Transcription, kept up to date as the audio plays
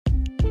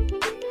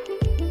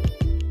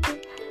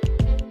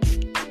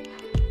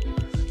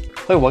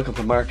Hi, welcome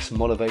to Mark's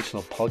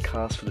motivational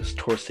podcast for this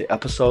Thursday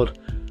episode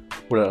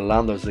with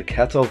Orlando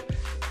Zucchetto.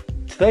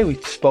 Today we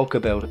spoke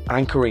about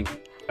anchoring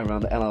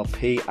around the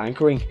NLP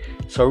anchoring.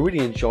 So I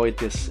really enjoyed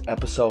this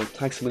episode.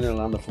 Thanks a million,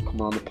 Orlando, for coming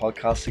on the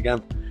podcast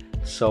again.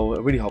 So I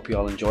really hope you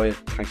all enjoy it.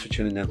 Thanks for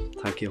tuning in.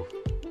 Thank you.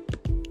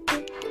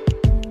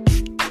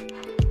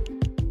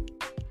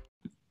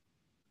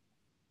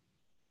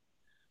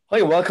 Hi,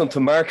 and welcome to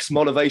Mark's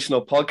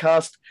motivational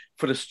podcast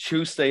for this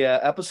Thursday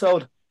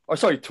episode.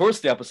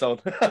 Thursday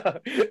episode.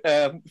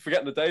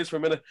 Forgetting the days for a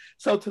minute.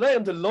 So today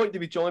I'm delighted to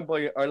be joined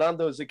by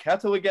Orlando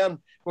Zucchetto again.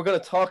 We're going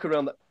to talk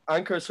around the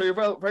anchor. So you're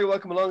very, very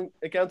welcome along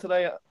again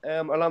today,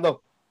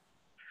 Orlando.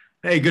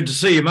 Hey, good to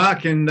see you,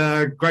 Mark, and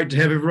great to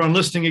have everyone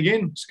listening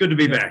again. It's good to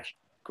be back.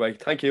 Great,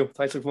 thank you.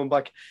 Thanks for coming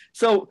back.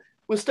 So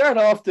we'll start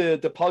off the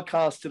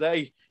podcast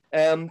today.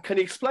 Can you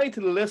explain to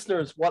the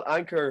listeners what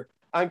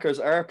anchors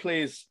are,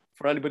 please,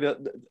 for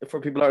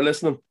people that are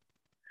listening?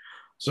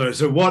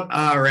 So what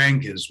are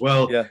anchors?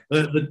 Well,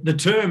 the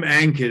term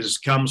anchors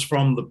comes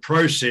from the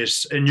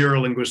process in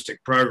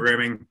neuro-linguistic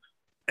programming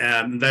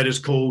that is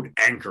called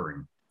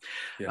anchoring.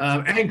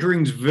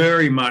 Anchoring is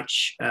very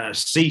much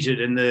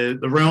seated in the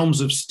realms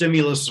of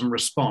stimulus and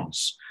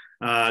response.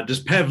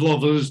 Does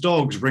Pavlov's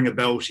dogs ring a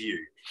bell to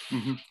you?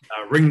 Mm-hmm.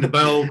 Ring the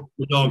bell,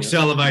 the dog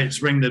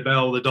salivates, ring the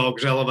bell, the dog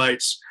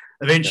salivates.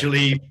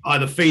 Eventually,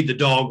 either feed the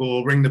dog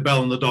or ring the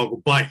bell and the dog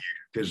will bite you,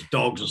 because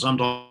dogs are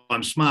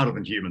sometimes smarter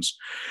than humans.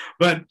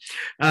 But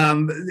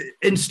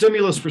in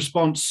stimulus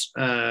response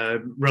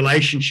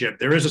relationship,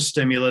 there is a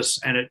stimulus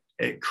and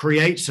it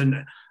creates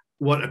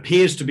what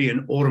appears to be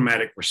an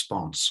automatic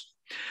response.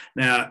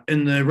 Now,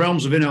 in the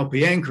realms of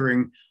NLP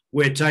anchoring,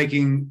 we're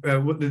taking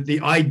the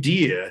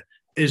idea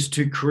is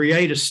to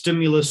create a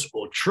stimulus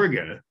or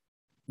trigger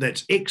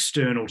that's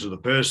external to the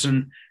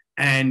person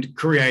and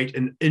create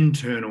an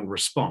internal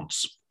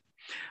response.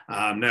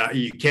 Now,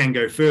 you can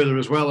go further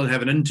as well and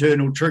have an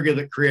internal trigger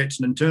that creates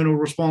an internal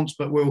response,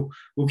 but we'll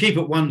keep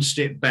it one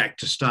step back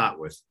to start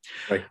with.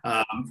 Right.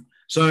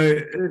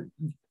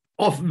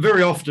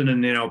 Very often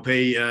in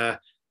NLP,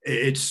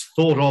 it's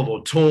thought of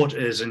or taught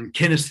as in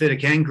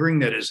kinesthetic anchoring,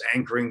 that is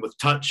anchoring with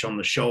touch on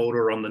the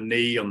shoulder, on the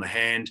knee, on the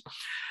hand.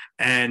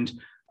 And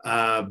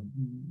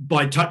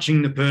by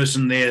touching the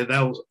person there,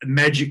 they'll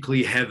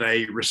magically have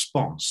a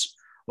response.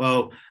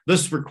 Well,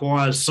 this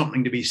requires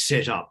something to be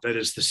set up. That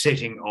is the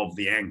setting of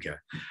the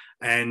anchor.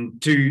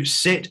 And to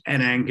set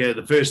an anchor,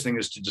 the first thing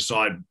is to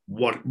decide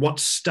what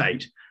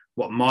state,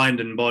 what mind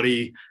and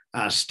body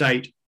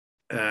state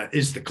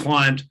is the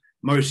client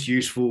most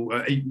useful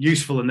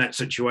in that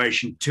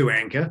situation to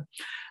anchor.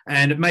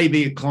 And it may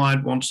be a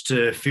client wants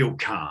to feel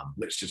calm.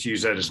 Let's just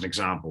use that as an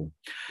example.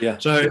 Yeah.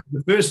 So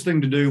the first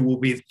thing to do will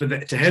be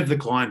to have the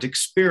client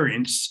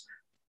experience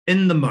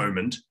in the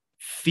moment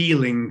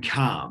feeling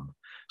calm.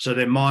 So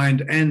their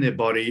mind and their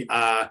body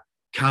are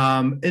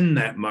calm in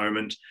that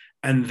moment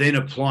and then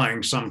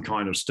applying some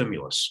kind of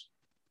stimulus.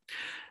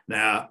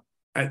 Now,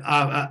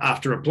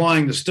 after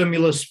applying the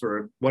stimulus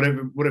for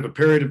whatever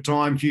period of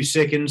time, few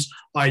seconds,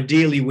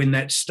 ideally when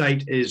that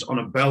state is on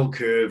a bell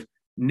curve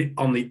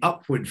on the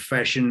upward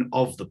fashion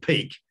of the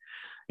peak,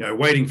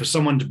 waiting for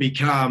someone to be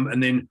calm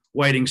and then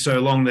waiting so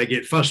long they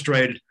get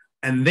frustrated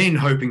and then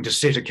hoping to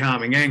set a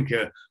calming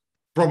anchor,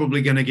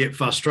 probably going to get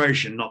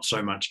frustration, not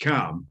so much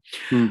calm.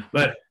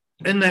 But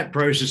in that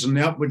process, in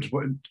the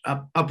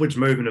upwards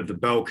movement of the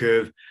bell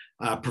curve,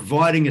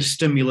 providing a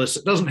stimulus,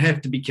 it doesn't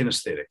have to be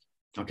kinesthetic,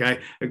 okay?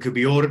 It could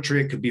be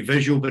auditory, it could be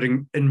visual, but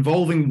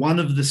involving one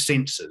of the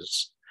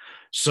senses,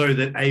 so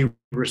that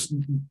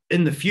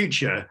in the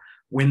future,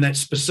 when that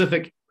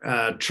specific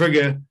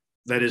trigger,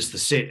 that is the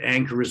set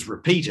anchor, is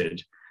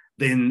repeated,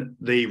 then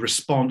the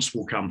response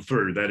will come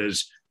through. That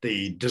is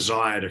the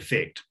desired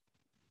effect.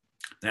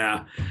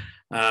 Now,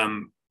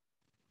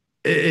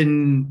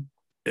 in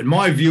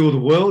my view of the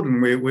world,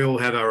 and we all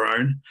have our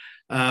own,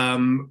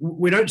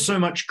 we don't so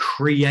much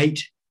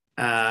create,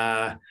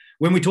 when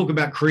we talk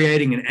about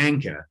creating an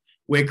anchor,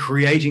 we're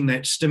creating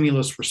that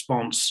stimulus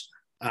response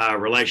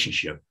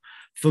relationship.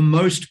 For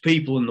most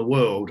people in the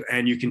world,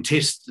 and you can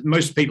test,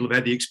 most people have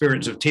had the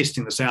experience of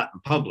testing this out in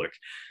public.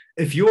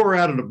 If you're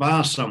out at a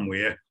bar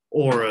somewhere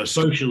or a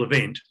social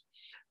event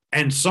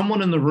and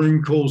someone in the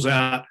room calls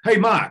out, "Hey,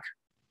 Mark,"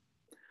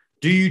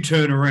 do you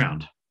turn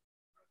around?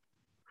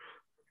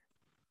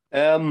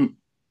 I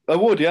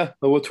would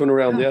turn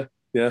around,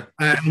 yeah.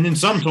 And then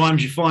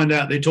sometimes you find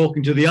out they're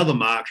talking to the other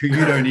Mark who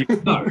you don't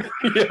even know.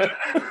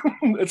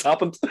 It's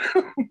happened.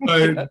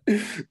 So,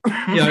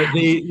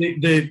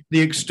 the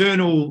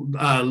external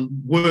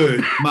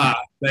word Mark,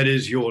 that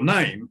is your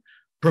name,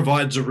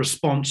 provides a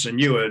response in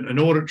you, an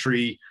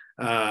auditory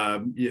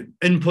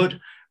input,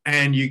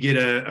 and you get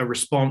a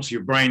response.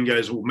 Your brain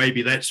goes, well,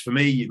 maybe that's for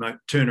me. You might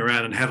turn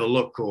around and have a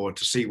look or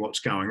to see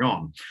what's going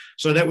on.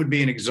 So that would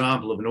be an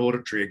example of an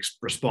auditory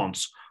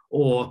response.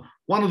 Or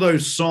one of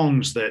those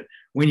songs that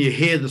when you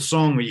hear the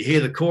song or you hear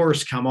the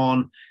chorus come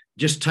on,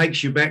 just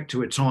takes you back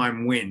to a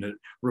time when it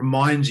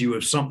reminds you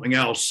of something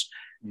else.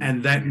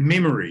 And that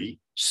memory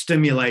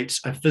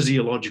stimulates a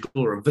physiological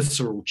or a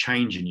visceral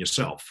change in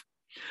yourself.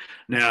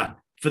 Now,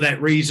 for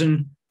that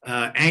reason,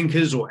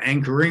 anchors or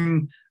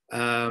anchoring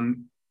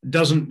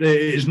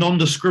is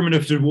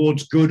non-discriminative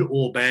towards good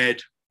or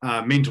bad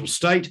mental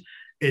state.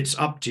 It's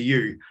up to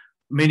you.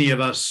 Many of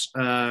us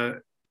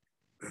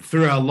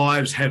through our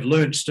lives have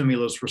learnt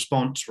stimulus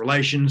response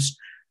relations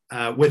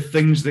with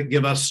things that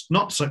give us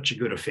not such a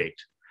good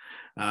effect.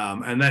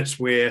 And that's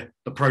where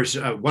the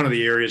process, one of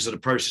the areas that a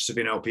process of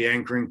NLP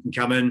anchoring can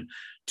come in,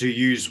 to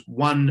use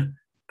one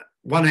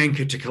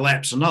anchor to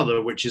collapse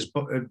another, which is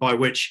by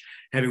which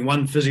having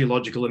one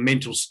physiological and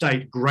mental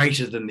state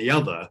greater than the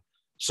other,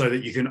 so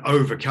that you can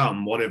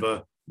overcome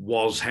whatever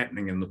was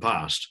happening in the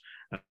past.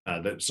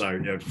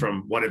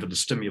 From whatever the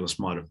stimulus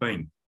might have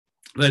been.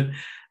 But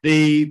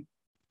the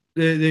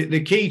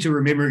key to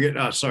remembering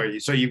it, so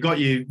you've got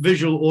your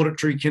visual,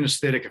 auditory,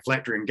 kinesthetic,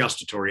 olfactory, and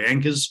gustatory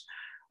anchors.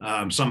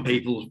 Some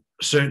people,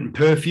 certain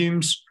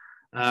perfumes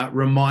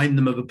remind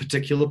them of a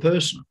particular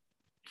person.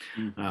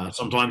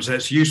 Sometimes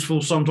that's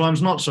useful,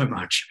 sometimes not so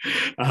much.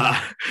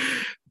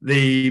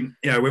 When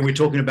we're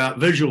talking about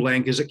visual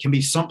anchors, it can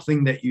be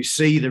something that you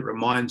see that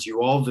reminds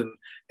you of, and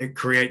it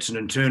creates an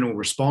internal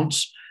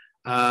response.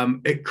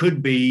 It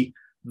could be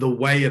the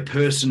way a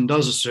person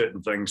does a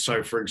certain thing.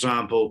 So, for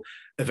example,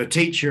 if a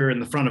teacher in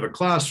the front of a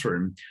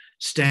classroom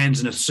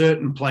stands in a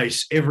certain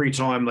place every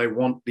time they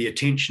want the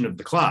attention of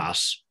the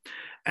class,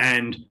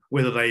 and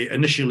whether they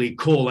initially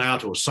call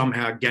out or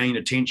somehow gain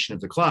attention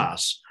of the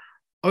class,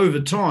 over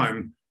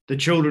time, the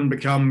children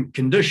become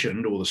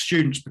conditioned, or the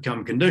students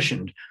become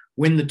conditioned,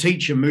 when the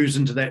teacher moves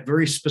into that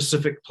very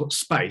specific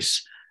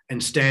space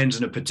and stands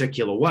in a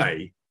particular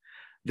way,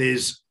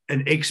 there's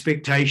an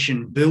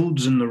expectation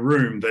builds in the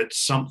room that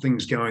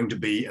something's going to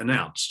be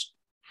announced.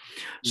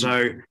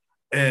 So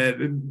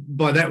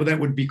by that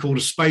would be called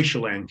a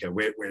spatial anchor.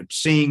 We're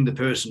seeing the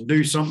person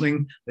do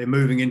something, they're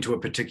moving into a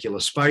particular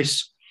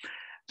space.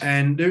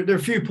 And there are a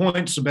few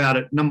points about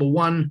it. Number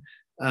one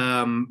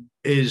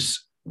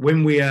is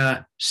when we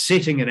are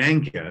setting an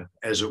anchor,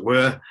 as it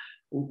were,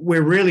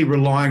 we're really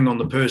relying on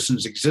the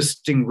person's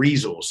existing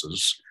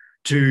resources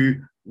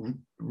to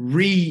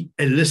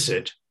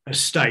re-elicit a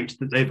state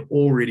that they've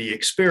already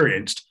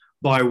experienced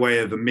by way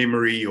of a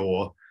memory,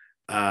 or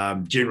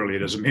generally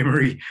it is a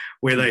memory,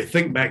 where they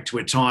think back to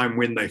a time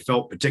when they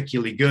felt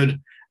particularly good.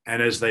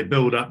 And as they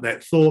build up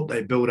that thought,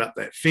 they build up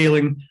that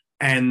feeling,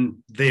 and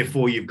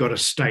therefore you've got a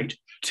state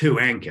to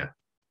anchor.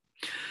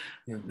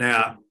 Yeah.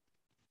 Now,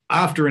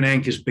 after an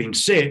anchor's been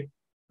set,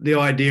 the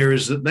idea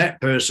is that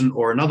that person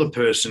or another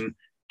person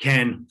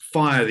can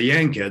fire the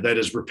anchor, that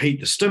is, repeat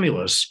the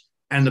stimulus,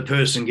 and the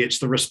person gets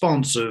the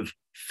response of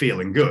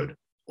feeling good,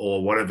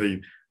 or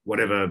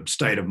whatever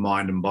state of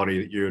mind and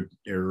body that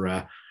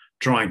you're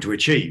trying to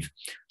achieve.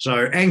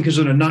 So anchors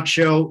in a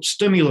nutshell: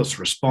 stimulus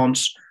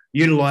response,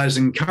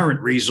 utilizing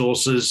current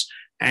resources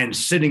and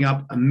setting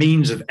up a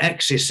means of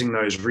accessing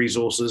those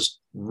resources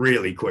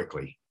really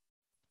quickly.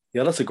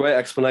 Yeah, that's a great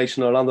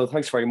explanation, Orlando.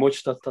 Thanks very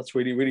much. That's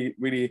really, really,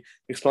 really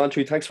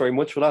explanatory. Thanks very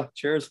much for that.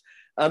 Cheers.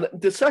 And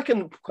the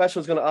second question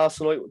I was going to ask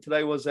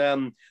today was,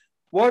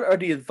 what are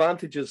the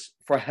advantages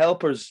for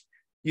helpers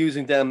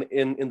using them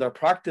in their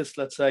practice,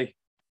 let's say,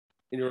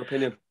 in your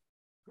opinion?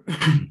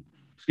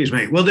 Excuse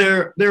me. Well,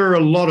 there are a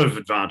lot of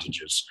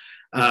advantages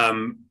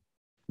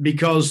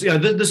because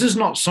this is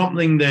not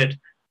something that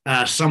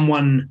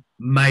someone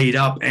made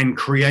up and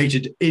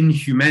created in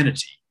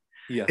humanity.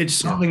 Yeah. It's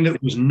something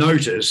that was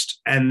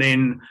noticed, and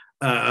then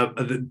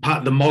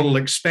the model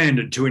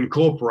expanded to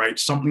incorporate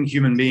something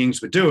human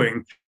beings were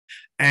doing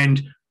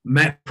and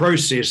map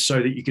process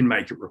so that you can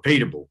make it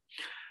repeatable.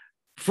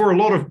 For a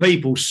lot of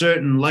people,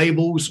 certain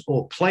labels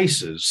or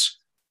places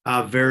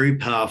are very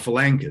powerful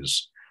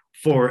anchors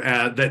for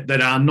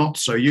that are not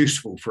so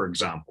useful, for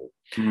example.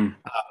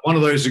 One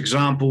of those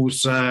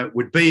examples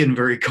would be, and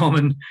very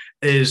common,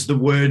 is the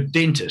word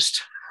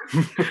dentist.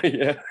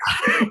 Yeah.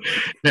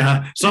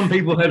 Now, some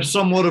people have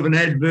somewhat of an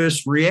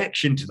adverse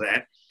reaction to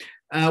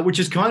that, which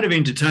is kind of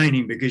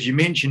entertaining, because you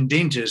mention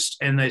dentist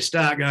and they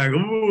start going,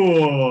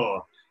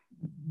 oh,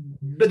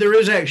 but there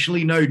is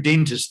actually no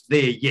dentist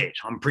there yet.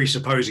 I'm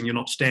presupposing you're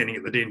not standing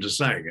at the dentist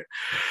saying it,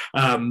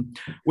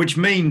 which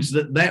means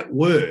that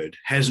word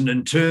has an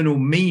internal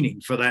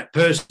meaning for that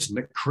person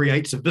that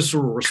creates a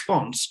visceral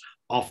response,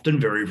 often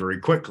very, very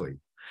quickly.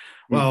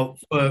 Well,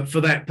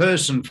 for that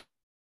person,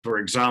 for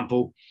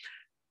example,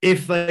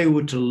 if they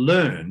were to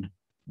learn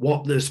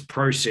what this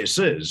process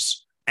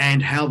is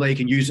and how they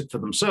can use it for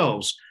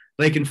themselves,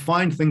 they can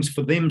find things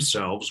for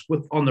themselves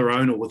on their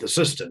own or with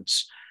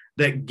assistance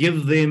that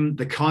give them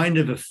the kind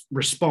of a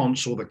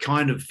response or the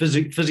kind of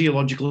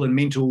physiological and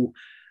mental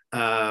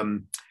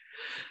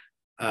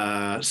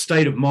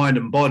state of mind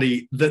and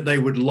body that they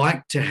would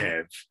like to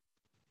have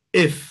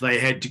if they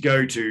had to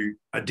go to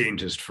a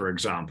dentist, for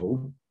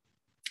example,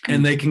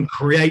 and they can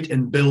create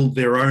and build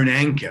their own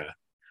anchor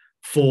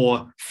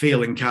for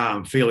feeling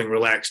calm, feeling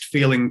relaxed,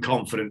 feeling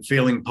confident,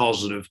 feeling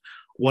positive,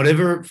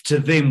 whatever to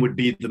them would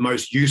be the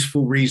most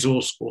useful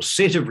resource or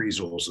set of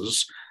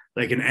resources.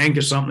 They can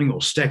anchor something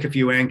or stack a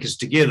few anchors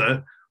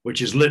together,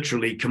 which is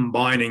literally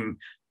combining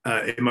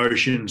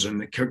emotions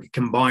and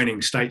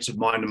combining states of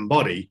mind and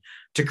body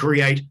to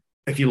create,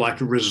 if you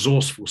like, a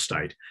resourceful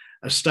state,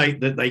 a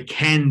state that they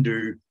can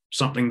do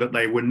something that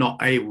they were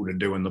not able to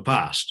do in the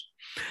past.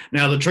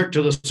 Now, the trick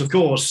to this, of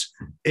course,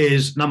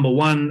 is number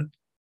one,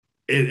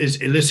 is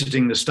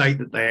eliciting the state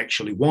that they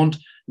actually want.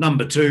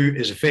 Number two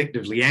is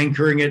effectively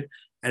anchoring it.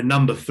 And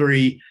number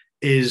three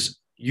is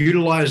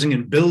utilizing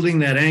and building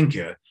that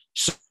anchor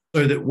so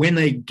that when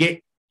they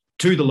get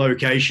to the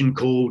location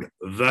called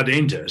the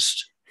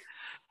dentist,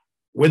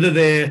 whether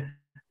they're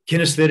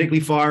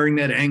kinesthetically firing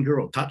that anchor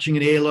or touching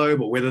an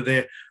earlobe, or whether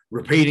they're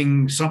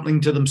repeating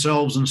something to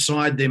themselves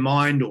inside their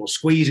mind or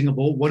squeezing a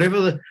ball,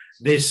 whatever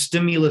their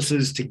stimulus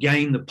is to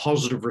gain the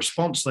positive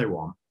response they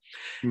want,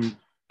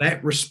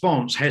 that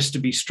response has to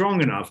be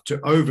strong enough to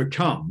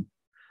overcome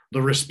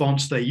the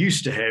response they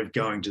used to have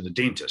going to the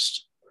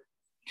dentist.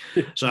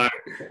 So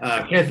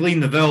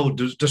Kathleen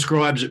Novell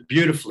describes it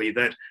beautifully,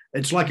 that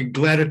it's like a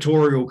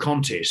gladiatorial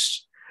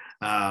contest,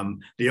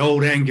 the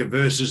old anchor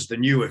versus the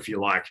new, if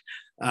you like.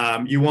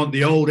 You want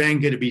the old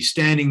anchor to be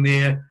standing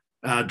there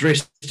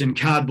dressed in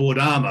cardboard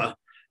armor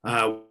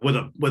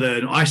with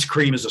an ice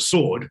cream as a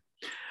sword.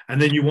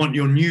 And then you want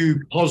your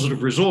new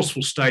positive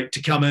resourceful state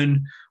to come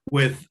in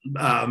with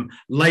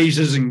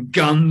lasers and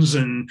guns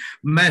and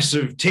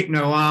massive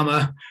techno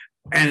armor.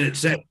 And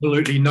it's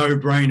absolutely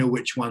no-brainer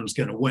which one's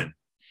going to win.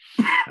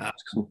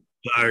 So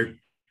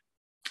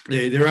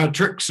there are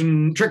tricks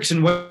and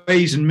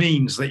ways and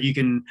means that you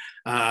can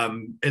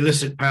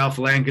elicit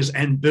powerful anchors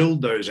and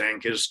build those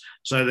anchors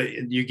so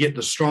that you get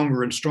the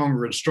stronger and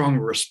stronger and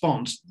stronger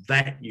response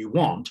that you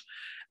want,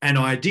 and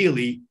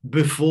ideally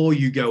before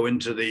you go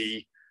into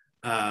the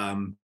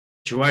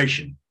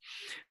situation.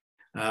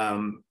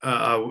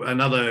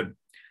 Another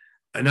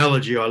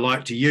analogy I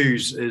like to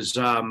use is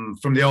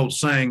from the old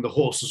saying, the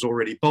horse is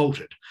already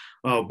bolted.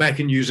 Well, back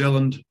in New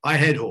Zealand, I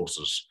had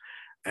horses.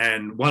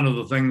 And one of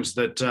the things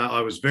that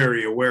I was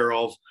very aware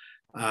of,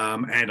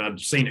 and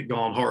I'd seen it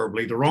gone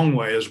horribly the wrong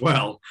way as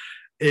well,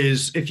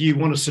 is if you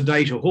want to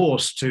sedate a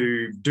horse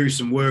to do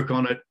some work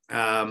on it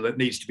that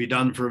needs to be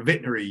done for a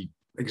veterinary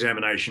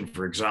examination,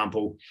 for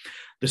example,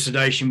 the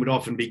sedation would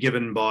often be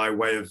given by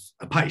way of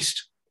a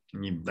paste.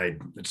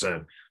 It's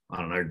a, I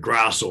don't know,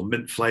 grass or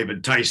mint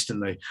flavored taste,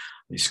 and they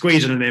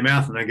squeeze it in their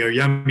mouth and they go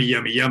yummy,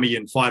 yummy, yummy.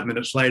 And 5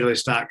 minutes later, they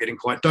start getting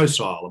quite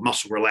docile, a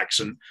muscle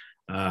relaxant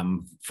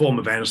form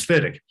of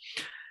anesthetic.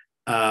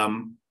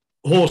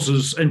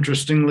 Horses,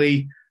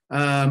 interestingly,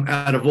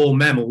 out of all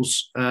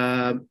mammals,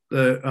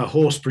 a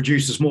horse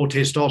produces more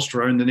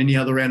testosterone than any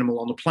other animal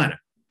on the planet,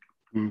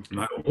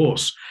 like a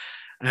horse.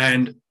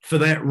 And for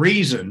that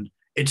reason,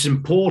 it's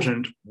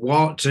important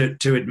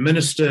to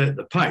administer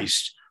the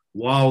paste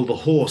while the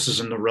horse is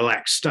in the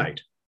relaxed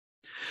state.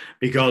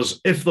 Because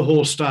if the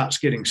horse starts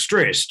getting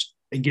stressed,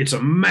 it gets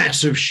a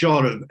massive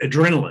shot of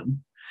adrenaline.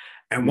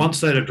 And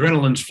once that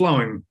adrenaline's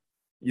flowing,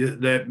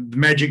 the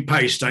magic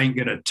paste ain't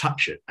going to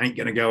touch it, ain't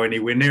going to go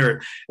anywhere near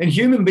it. And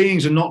human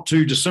beings are not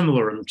too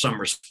dissimilar in some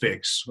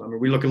respects. I mean,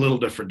 we look a little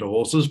different to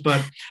horses,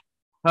 but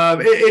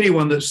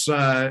anyone that's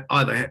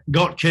either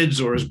got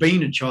kids or has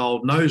been a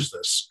child knows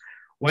this.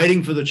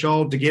 Waiting for the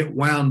child to get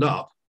wound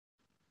up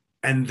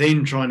and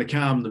then trying to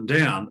calm them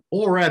down,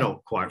 or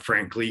adult, quite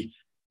frankly,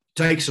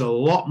 takes a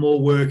lot more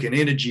work and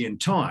energy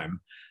and time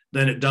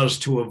than it does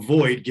to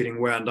avoid getting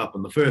wound up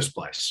in the first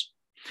place.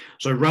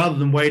 So rather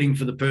than waiting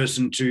for the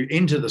person to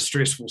enter the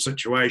stressful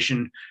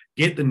situation,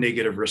 get the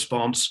negative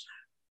response,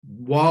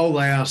 while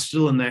they are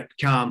still in that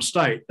calm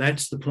state,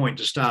 that's the point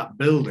to start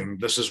building.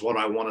 This is what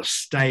I want to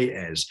stay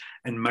as,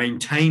 and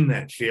maintain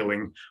that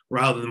feeling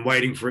rather than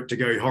waiting for it to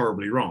go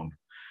horribly wrong.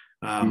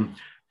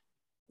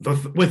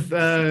 With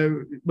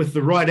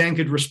the right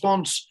anchored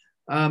response,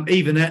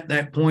 even at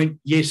that point,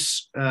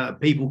 yes,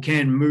 people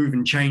can move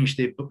and change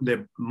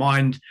their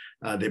mind,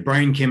 their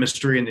brain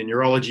chemistry and their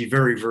neurology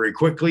very, very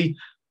quickly,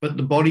 but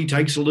the body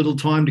takes a little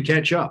time to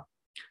catch up.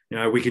 You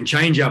know, we can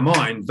change our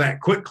mind that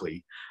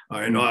quickly.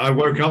 And I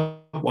woke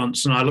up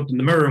once and I looked in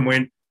the mirror and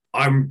went,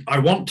 I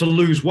want to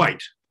lose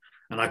weight.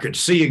 And I could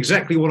see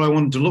exactly what I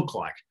wanted to look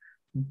like.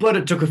 But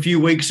it took a few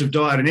weeks of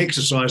diet and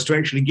exercise to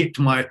actually get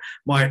to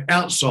my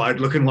outside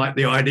looking like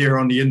the idea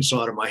on the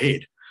inside of my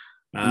head.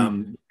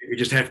 You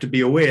just have to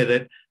be aware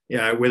that, you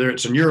know, whether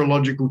it's a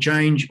neurological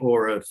change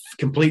or a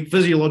complete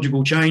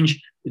physiological change,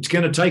 it's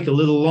going to take a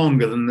little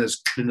longer than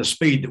the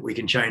speed that we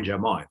can change our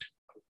mind.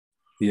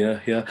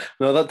 Yeah.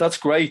 No, that's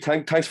great.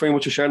 Thanks very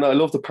much for sharing that. I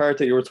love the part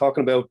that you were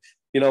talking about,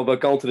 you know, about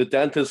going to the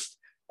dentist,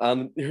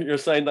 and you're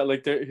saying that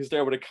like he's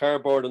there with a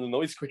cardboard and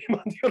an ice cream, and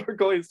the other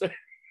guy is there.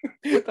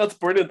 That's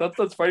brilliant.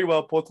 That's very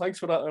well put. Thanks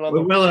for that.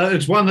 Well,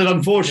 it's one that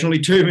unfortunately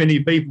too many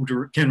people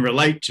can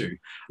relate to.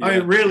 Yeah. I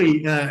mean,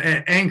 really,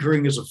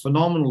 anchoring is a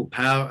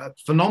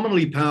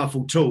phenomenally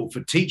powerful tool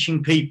for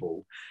teaching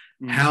people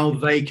how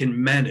they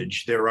can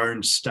manage their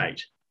own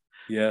state.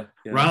 Yeah.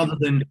 Rather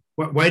than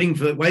waiting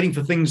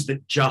for things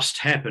that just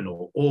happen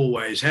or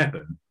always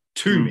happen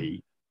to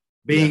me,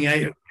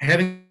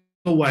 having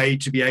a way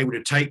to be able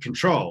to take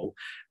control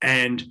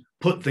and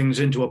put things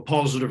into a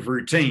positive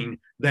routine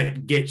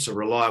that gets a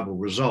reliable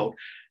result.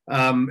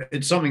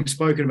 It's something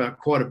spoken about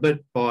quite a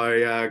bit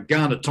by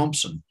Garner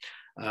Thomson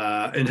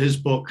in his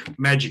book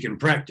Magic in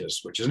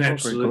Practice, which is an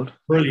absolute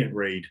brilliant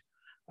read.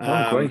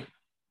 Great.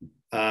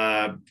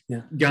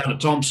 Garner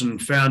Thomson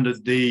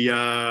founded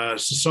the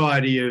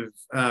Society of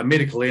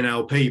Medical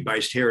NLP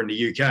based here in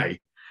the UK,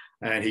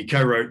 and he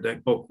co-wrote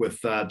that book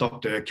with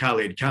Dr.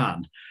 Khalid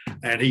Khan,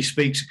 and he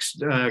speaks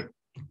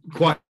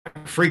quite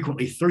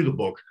frequently through the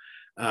book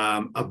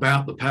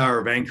about the power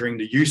of anchoring,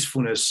 the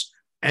usefulness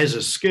as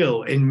a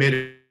skill in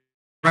medical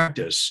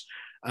practice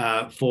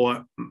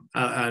for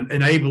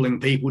enabling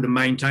people to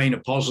maintain a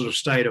positive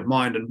state of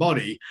mind and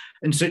body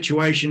in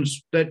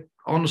situations that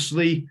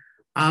honestly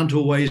aren't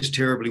always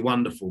terribly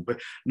wonderful.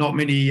 But not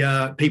many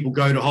people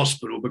go to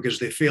hospital because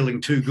they're feeling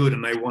too good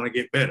and they want to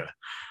get better.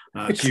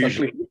 It's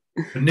usually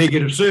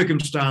negative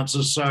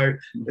circumstances. So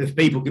if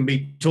people can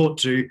be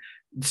taught a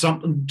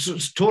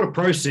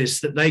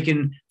process that they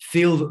can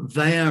feel that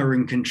they are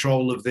in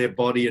control of their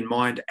body and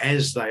mind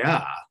as they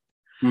are,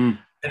 and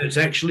it's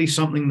actually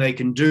something they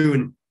can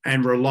do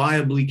and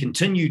reliably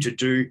continue to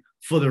do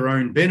for their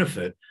own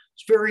benefit,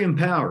 it's very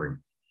empowering.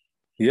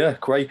 Yeah,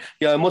 great.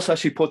 Yeah, I must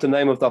actually put the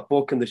name of that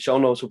book in the show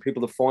notes for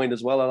people to find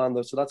as well,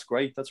 Orlando. So that's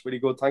great. That's really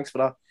good. Thanks for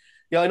that.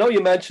 Yeah, I know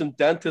you mentioned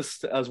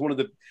dentists as one of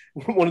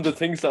the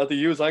things that they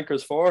use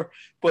anchors for,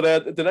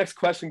 but the next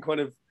question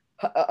kind of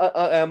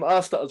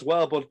asked that as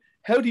well. But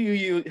how do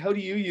you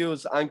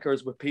use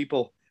anchors with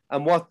people,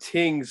 and what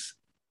things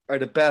are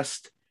the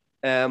best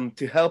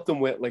to help them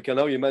with? Like, I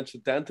know you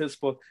mentioned dentists,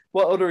 but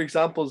what other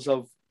examples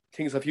of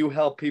things have you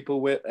helped people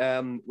with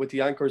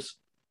the anchors?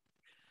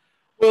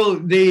 Well,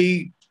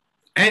 the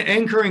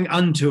anchoring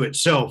unto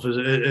itself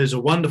is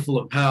a wonderful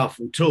and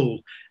powerful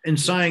tool. In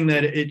saying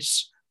that,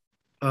 it's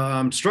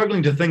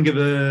struggling to think of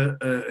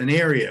an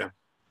area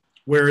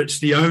where it's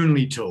the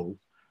only tool.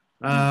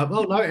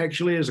 Well, no,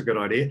 actually is a good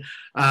idea.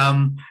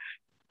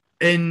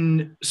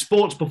 In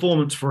sports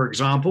performance, for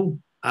example,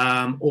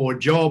 or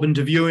job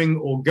interviewing,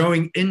 or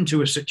going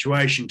into a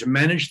situation to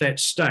manage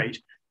that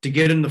state, to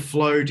get in the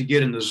flow, to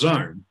get in the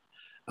zone.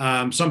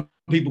 Some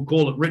people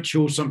call it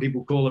ritual, some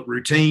people call it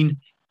routine.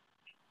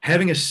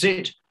 Having a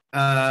set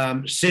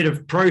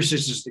of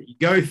processes that you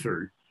go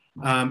through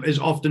is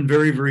often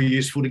very, very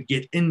useful to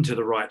get into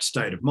the right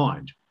state of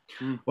mind.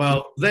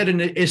 Well, that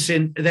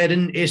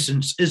in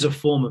essence is a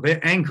form of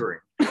anchoring.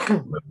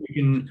 We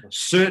can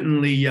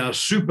certainly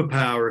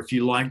superpower, if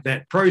you like,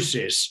 that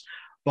process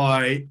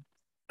by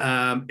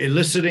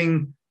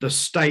eliciting the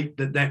state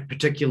that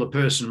particular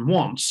person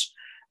wants,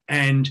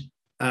 and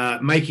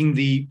making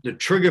the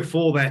trigger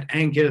for that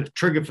anchor,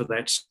 trigger for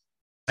that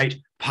state,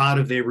 part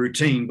of their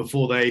routine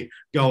before they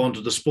go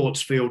onto the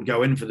sports field,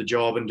 go in for the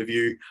job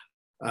interview,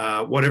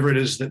 whatever it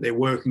is that they're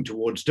working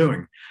towards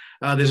doing.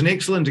 There's an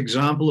excellent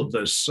example of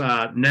this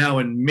now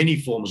in many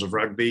forms of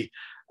rugby,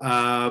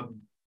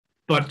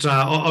 but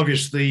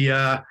obviously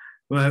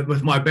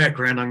with my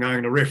background, I'm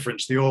going to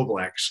reference the All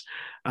Blacks.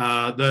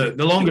 The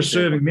longest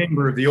serving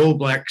member of the All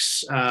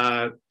Blacks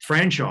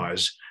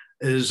franchise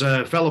is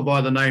a fellow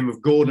by the name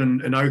of Gordon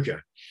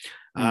Inoka.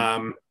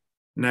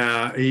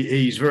 Now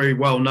he's very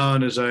well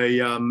known as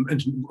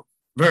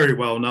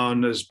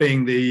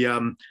being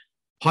the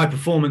high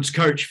performance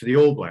coach for the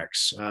All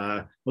Blacks,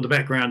 with a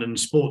background in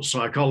sports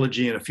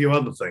psychology and a few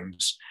other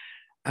things.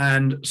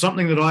 And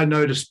something that I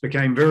noticed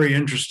became very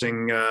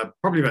interesting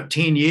probably about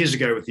 10 years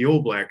ago with the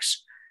All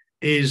Blacks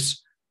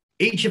is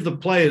each of the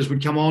players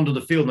would come onto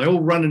the field and they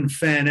all run and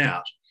fan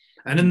out.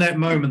 And in that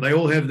moment, they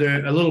all have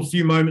a little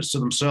few moments to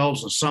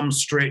themselves, and some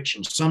stretch,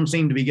 and some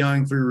seem to be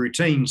going through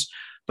routines.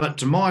 But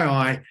to my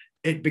eye,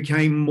 it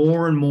became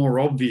more and more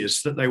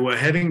obvious that they were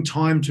having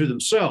time to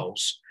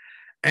themselves,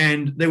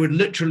 and they would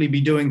literally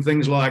be doing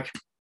things like,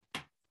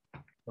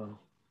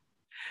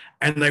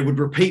 and they would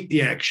repeat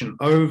the action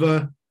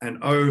over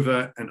and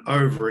over and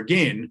over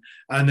again,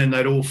 and then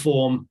they'd all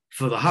form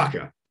for the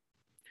haka.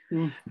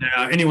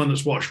 Now, anyone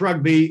that's watched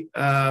rugby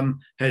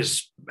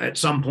has at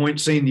some point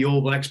seen the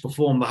All Blacks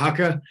perform the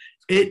haka.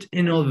 It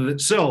in and of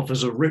itself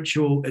is a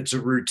ritual, it's a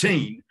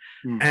routine.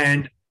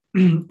 And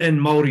in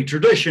Māori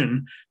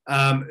tradition,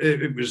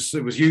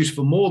 it was used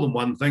for more than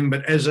one thing,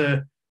 but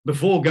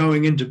before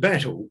going into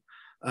battle,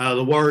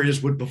 the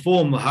warriors would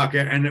perform the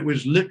haka, and it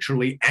was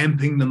literally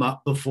amping them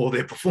up before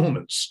their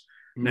performance.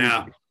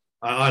 Now,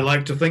 I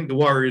like to think the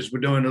warriors were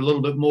doing a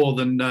little bit more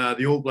than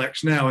the All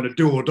Blacks now in a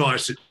do or die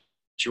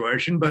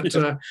situation, but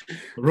the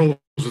rules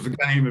of the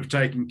game have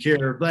taken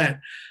care of that.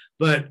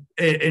 But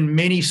in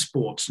many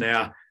sports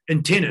now,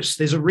 in tennis,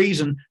 there's a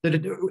reason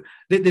that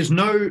there's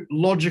no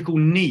logical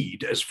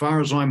need, as far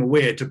as I'm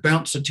aware, to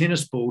bounce a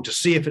tennis ball to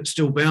see if it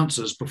still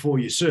bounces before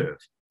you serve.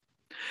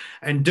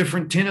 And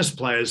different tennis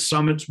players,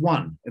 some it's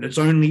one, and it's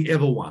only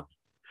ever one.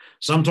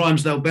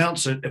 Sometimes they'll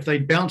bounce it. If they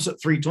bounce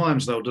it 3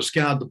 times, they'll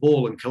discard the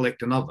ball and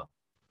collect another.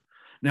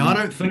 Now, I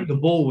don't think the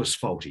ball was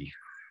faulty,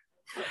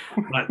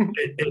 but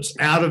it's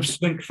out of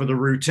sync for the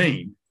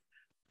routine.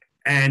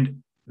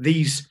 And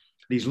these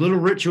little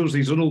rituals,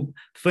 these little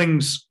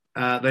things,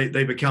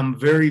 they become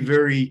very,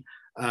 very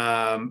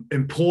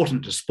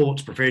important to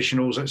sports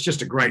professionals. It's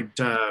just a great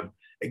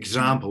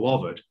example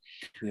of it.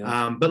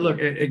 Yeah. But look,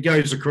 it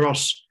goes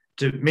across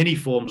to many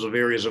forms of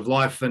areas of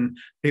life, and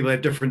people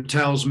have different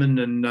talisman,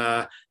 and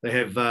they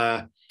have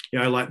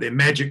like their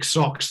magic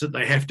socks that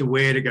they have to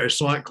wear to go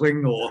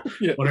cycling or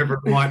Yeah. whatever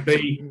it might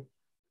be.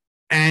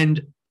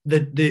 And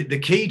the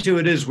key to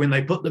it is when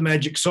they put the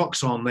magic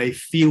socks on, they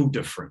feel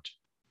different.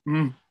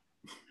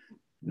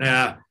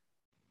 Now,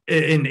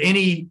 in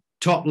any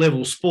top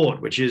level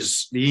sport, which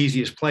is the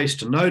easiest place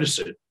to notice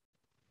it,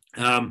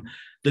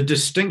 the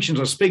distinctions.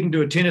 I was speaking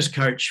to a tennis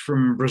coach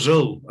from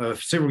Brazil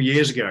several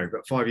years ago,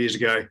 about 5 years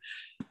ago,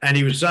 and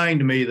he was saying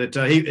to me that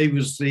he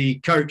was the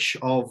coach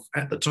of,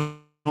 at the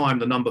time,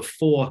 the number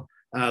 4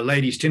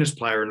 ladies tennis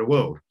player in the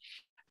world.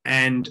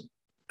 And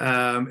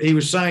he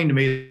was saying to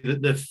me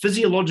that the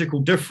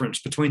physiological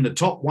difference between the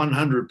top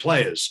 100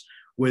 players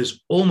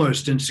was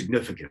almost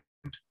insignificant.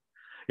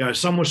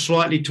 Some were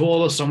slightly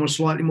taller, some were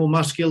slightly more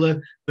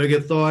muscular, bigger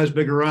thighs,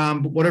 bigger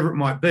arm, whatever it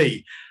might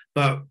be.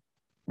 But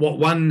what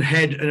one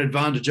had an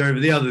advantage over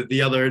the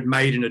other had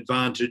made an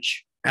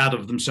advantage out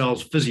of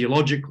themselves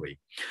physiologically.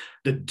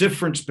 The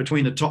difference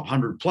between the top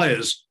 100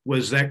 players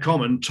was that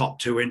common top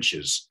 2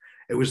 inches.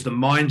 It was the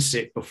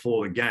mindset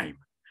before the game.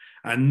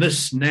 And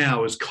this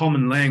now is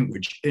common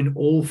language in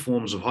all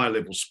forms of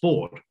high-level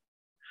sport.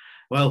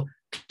 Well,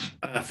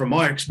 from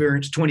my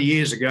experience 20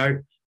 years ago,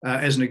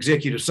 as an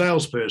executive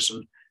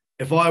salesperson,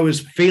 if I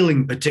was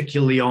feeling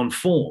particularly on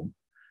form,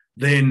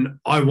 then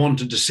I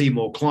wanted to see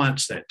more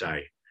clients that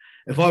day.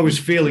 If I was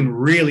feeling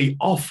really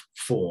off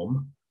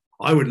form,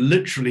 I would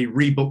literally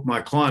rebook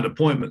my client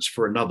appointments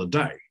for another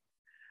day.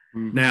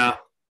 Now,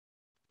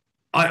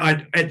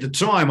 I at the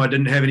time, I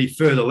didn't have any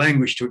further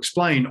language to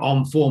explain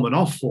on form and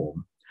off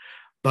form.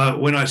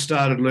 But when I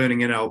started learning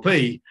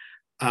NLP,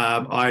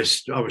 I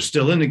was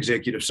still in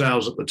executive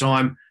sales at the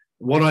time.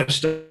 What I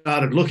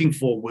started looking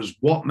for was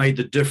what made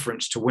the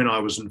difference to when I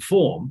was in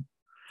form.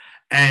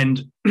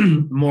 And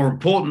more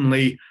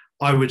importantly,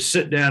 I would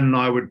sit down and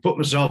I would put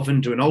myself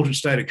into an altered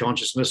state of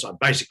consciousness. I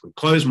basically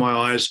close my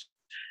eyes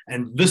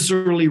and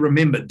viscerally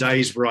remember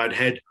days where I'd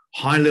had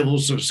high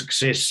levels of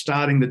success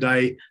starting the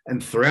day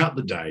and throughout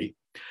the day.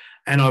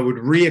 And I would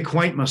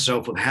reacquaint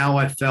myself with how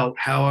I felt,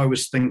 how I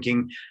was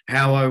thinking,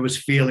 how I was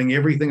feeling,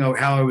 everything,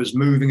 how I was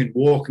moving and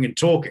walking and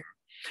talking.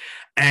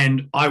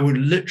 And I would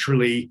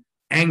literally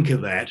anchor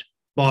that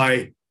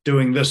by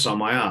doing this on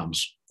my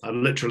arms. I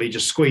literally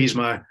just squeeze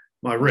my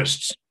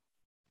wrists.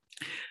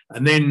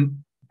 And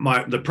then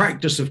the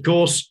practice, of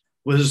course,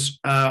 was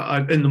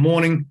in the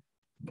morning,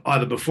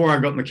 either before I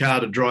got in the car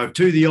to drive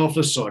to the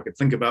office so I could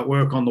think about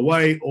work on the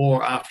way,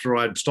 or after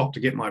I'd stopped to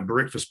get my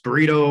breakfast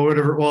burrito or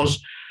whatever it was.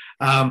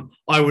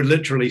 I would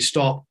literally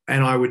stop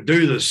and I would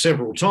do this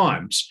several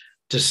times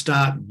to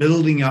start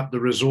building up the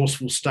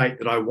resourceful state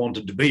that I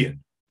wanted to be in.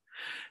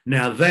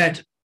 Now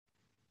that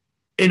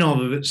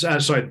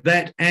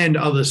that and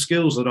other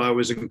skills that I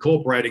was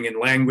incorporating in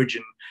language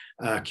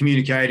and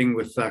communicating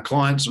with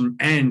clients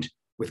and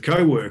with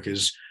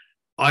co-workers,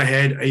 I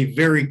had a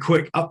very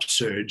quick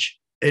upsurge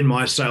in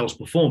my sales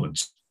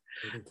performance.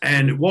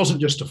 And it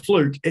wasn't just a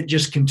fluke, it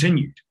just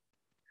continued.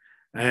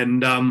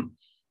 And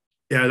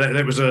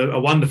that was a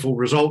wonderful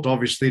result,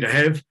 obviously, to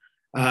have.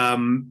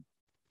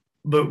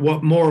 But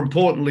what more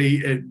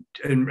importantly,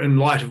 in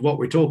light of what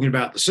we're talking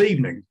about this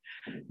evening,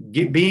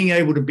 being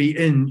able to be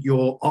in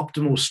your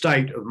optimal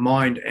state of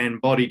mind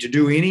and body to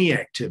do any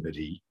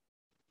activity,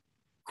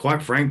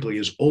 quite frankly,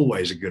 is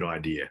always a good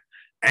idea.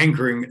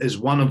 Anchoring is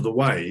one of the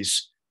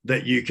ways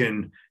that you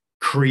can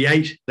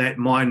create that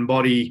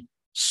mind-body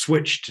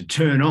switch to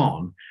turn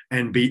on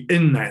and be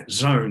in that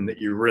zone that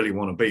you really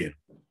want to be in.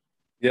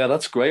 Yeah,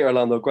 that's great,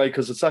 Orlando. Great,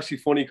 because it's actually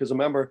funny because I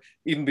remember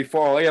even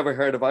before I ever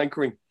heard of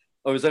anchoring,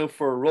 I was out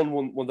for a run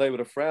one day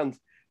with a friend,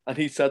 and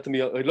he said to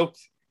me, I looked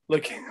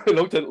at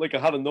it like I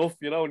had enough,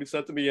 and he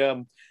said to me,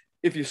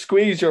 if you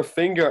squeeze your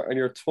finger and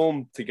your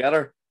thumb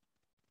together,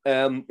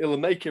 it'll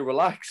make you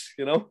relax,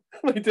 And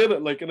I did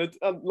it,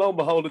 and lo and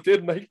behold, it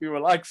did make me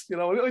relax, I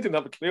didn't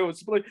have a clue,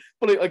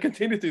 but I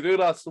continue to do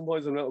that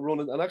sometimes when I'm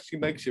running, and actually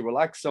makes you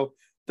relax. So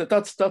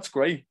that's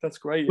great. That's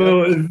great. Yeah.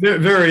 Well,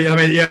 very. I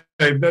mean,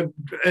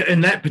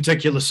 in that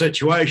particular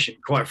situation,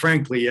 quite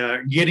frankly,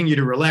 getting you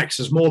to relax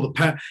is more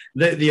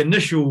the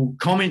initial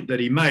comment that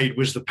he made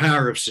was the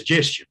power of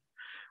suggestion.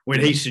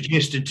 When he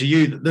suggested to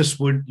you that this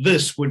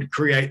would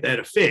create that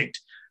effect,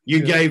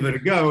 you gave it a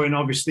go and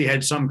obviously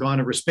had some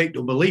kind of respect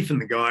or belief in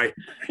the guy.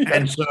 Yeah.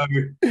 And so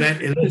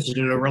that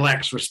elicited a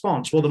relaxed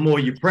response. Well, the more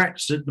you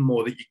practice it, the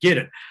more that you get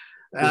it.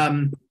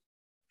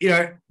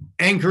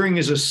 Anchoring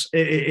is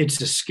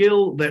it's a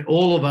skill that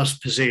all of us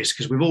possess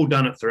because we've all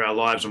done it through our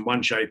lives in one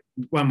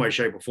way,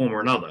 shape, or form or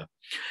another.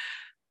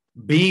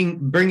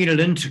 Bringing it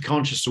into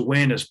conscious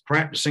awareness,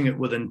 practicing it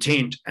with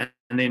intent,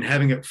 and then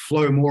having it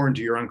flow more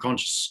into your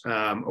unconscious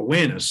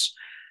awareness,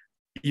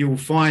 you'll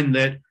find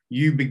that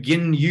you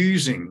begin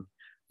using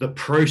the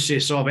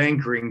process of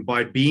anchoring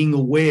by being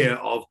aware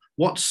of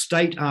what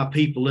state are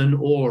people in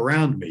all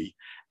around me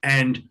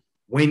and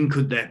when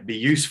could that be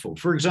useful.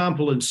 For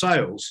example, in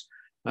sales,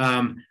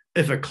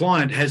 if a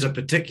client has a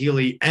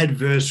particularly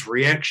adverse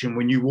reaction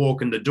when you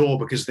walk in the door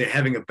because they're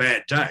having a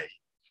bad day,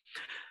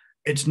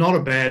 it's not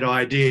a bad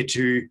idea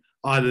to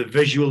either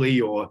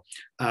visually or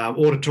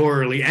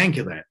auditorially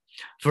anchor that.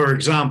 For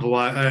example,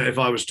 if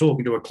I was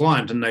talking to a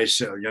client and they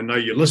say, you know,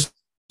 your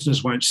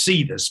listeners won't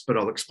see this, but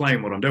I'll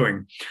explain what I'm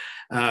doing.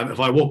 If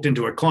I walked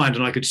into a client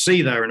and I could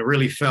see they're in a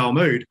really foul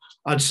mood,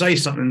 I'd say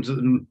something to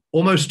them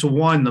almost to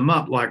wind them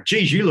up, like,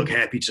 geez, you look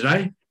happy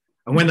today.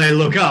 And when they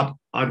look up,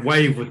 I'd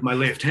wave with my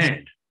left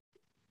hand.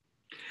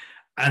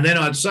 And then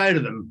I'd say to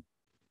them,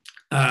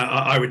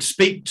 I would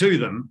speak to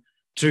them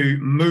to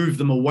move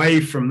them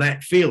away from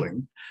that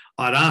feeling.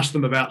 I'd ask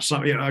them about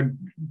something, you know, I'd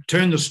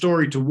turn the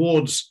story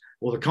towards,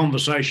 or the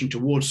conversation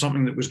towards,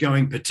 something that was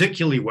going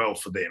particularly well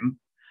for them.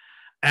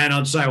 And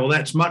I'd say, well,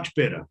 that's much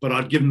better. But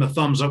I'd give them a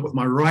thumbs up with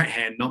my right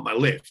hand, not my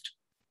left.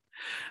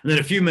 And then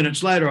a few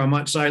minutes later, I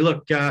might say,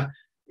 look,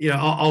 you know,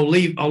 I'll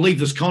leave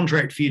this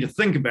contract for you to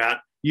think about.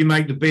 You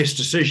make the best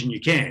decision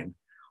you can,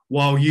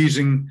 while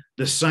using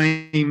the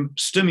same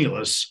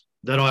stimulus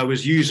that I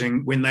was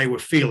using when they were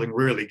feeling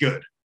really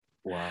good.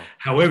 Wow.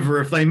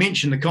 However, if they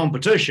mention the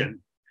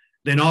competition,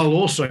 then I'll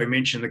also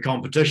mention the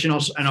competition,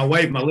 and I'll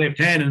wave my left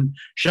hand and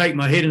shake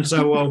my head and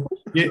say, well,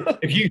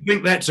 if you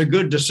think that's a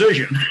good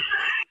decision.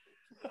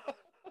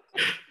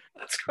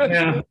 That's great.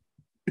 Now,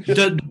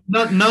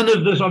 none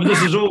of this, I mean,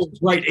 this is all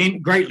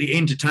greatly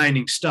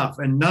entertaining stuff,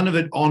 and none of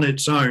it on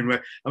its own.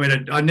 I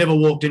mean, I never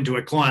walked into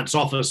a client's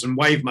office and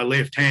waved my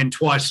left hand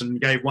twice and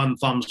gave one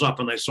thumbs up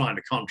and they signed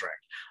a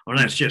contract. I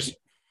mean, that's just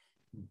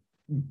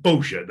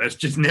bullshit. That's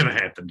just never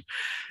happened.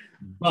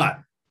 But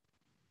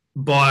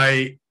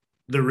by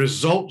the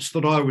results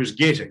that I was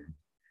getting,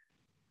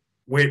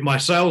 where my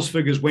sales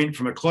figures went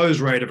from a close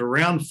rate of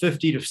around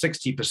 50 to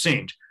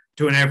 60%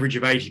 to an average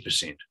of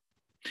 80%.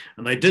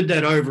 And they did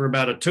that over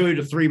about a 2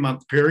 to 3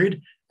 month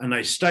period, and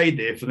they stayed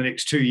there for the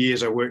next 2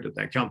 years I worked at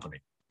that company.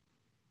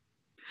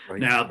 Right.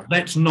 Now,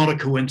 that's not a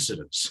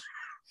coincidence.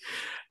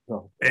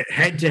 No. It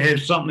had to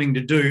have something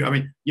to do. I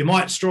mean, you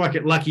might strike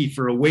it lucky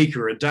for a week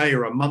or a day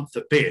or a month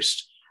at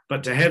best,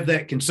 but to have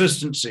that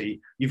consistency,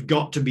 you've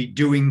got to be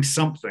doing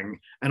something.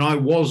 And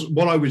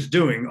what I was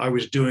doing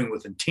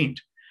with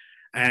intent.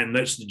 And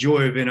that's the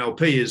joy of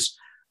NLP, is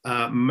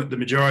the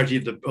majority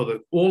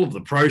of all of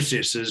the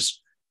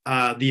processes,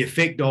 the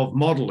effect of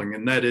modeling,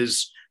 and that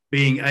is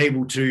being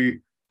able to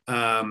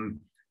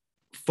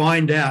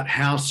find out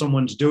how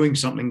someone's doing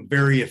something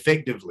very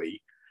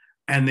effectively,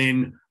 and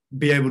then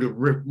be able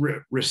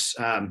to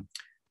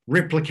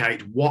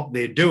replicate what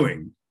they're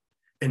doing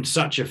in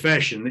such a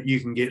fashion that you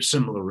can get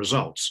similar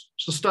results.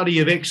 It's the study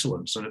of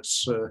excellence, and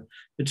it's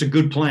a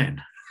good plan.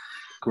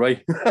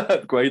 Great,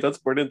 great. That's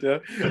brilliant. Yeah,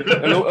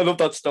 I love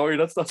that story.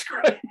 That's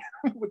great.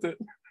 With it.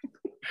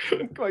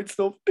 Great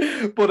stuff.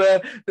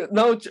 But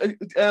no,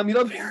 you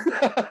know,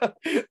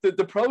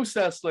 the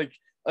process, like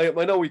I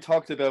know we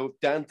talked about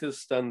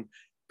dentists and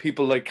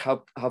people like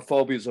have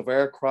phobias of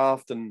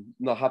aircraft and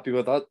not happy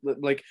with that.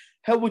 Like,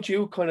 how would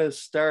you kind of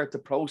start the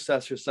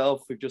process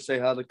yourself? If just say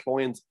had a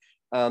client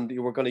and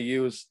you were going to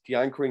use the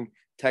anchoring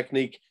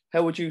technique,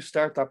 how would you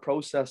start that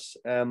process,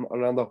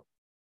 Orlando?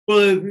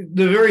 Well,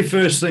 the very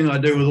first thing I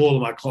do with all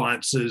of my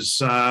clients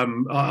is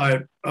I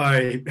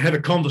have a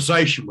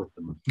conversation with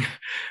them,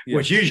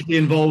 which usually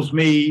involves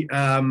me.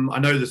 I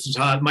know this is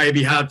hard, may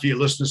be hard for your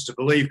listeners to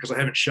believe because I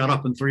haven't shut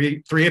up in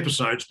three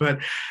episodes, but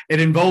it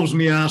involves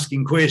me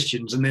asking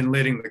questions and then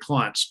letting the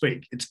client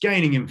speak. It's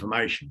gaining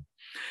information.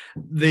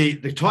 The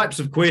types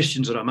of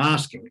questions that I'm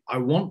asking, I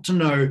want to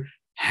know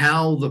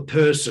how the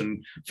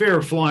person, fear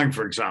of flying,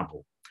 for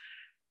example,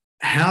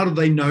 how do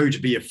they know to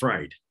be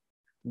afraid?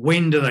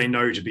 When do they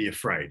know to be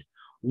afraid?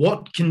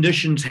 What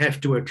conditions have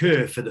to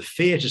occur for the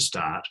fear to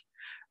start?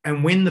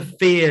 And when the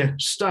fear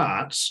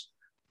starts,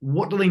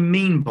 what do they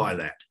mean by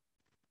that?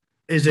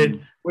 Is it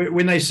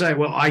when they say,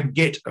 well, I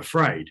get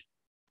afraid?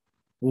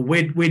 Well,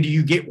 where do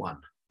you get one?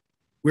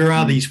 Where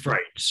are these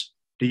fraids?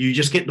 Do you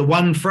just get the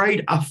one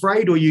afraid,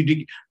 or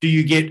do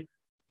you get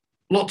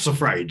lots of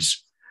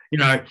fraids? You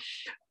know,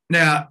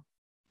 now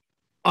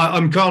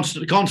I'm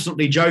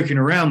constantly joking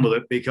around with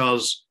it,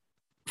 because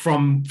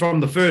from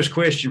the first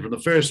question, from the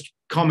first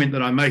comment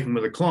that I'm making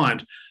with a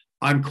client,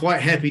 I'm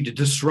quite happy to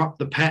disrupt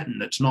the pattern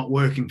that's not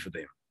working for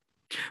them.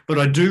 But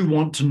I do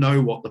want to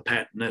know what the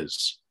pattern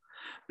is,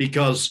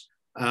 because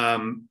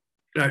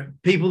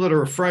people that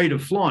are afraid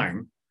of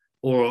flying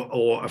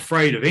or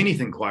afraid of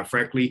anything, quite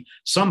frankly,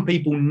 some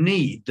people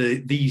need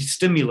the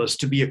stimulus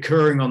to be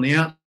occurring on the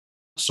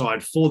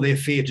outside for their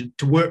fear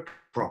to work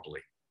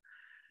properly.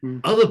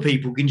 Other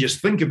people can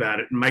just think about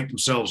it and make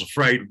themselves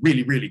afraid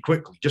really, really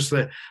quickly.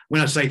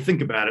 When I say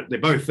think about it, they're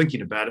both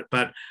thinking about it.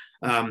 But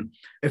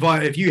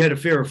if you had a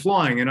fear of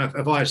flying, and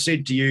if I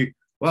said to you,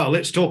 well,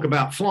 let's talk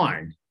about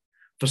flying,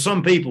 for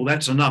some people,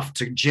 that's enough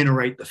to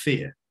generate the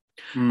fear.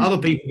 Other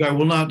people go,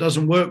 well, no, it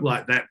doesn't work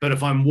like that. But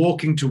if I'm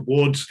walking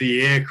towards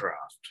the aircraft,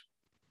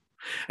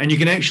 and you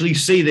can actually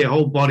see their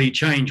whole body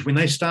change when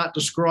they start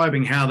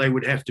describing how they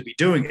would have to be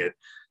doing it,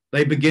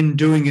 they begin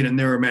doing it in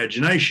their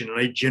imagination and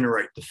they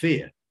generate the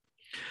fear.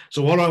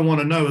 So what I want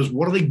to know is,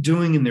 what are they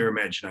doing in their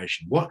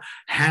imagination?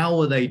 How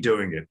are they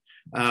doing it?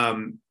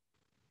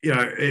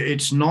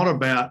 It's not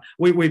about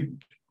when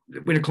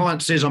a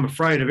client says, I'm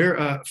afraid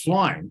of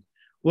flying.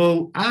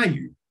 Well, are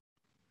you?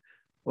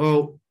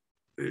 Well,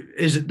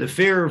 is it the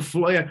fear of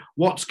flying?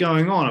 What's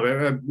going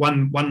on?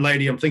 One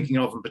lady I'm thinking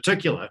of in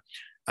particular,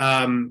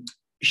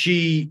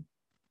 she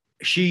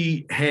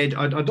had,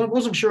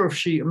 wasn't sure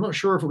if I'm not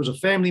sure if it was a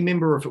family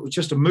member or if it was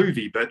just a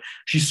movie, but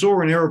she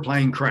saw an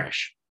airplane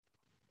crash.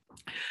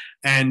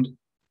 And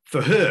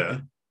for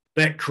her,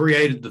 that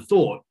created the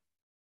thought,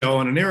 go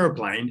on an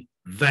airplane,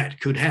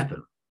 that could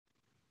happen.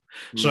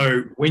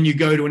 So when you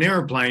go to an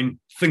airplane,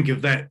 think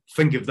of that,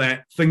 think of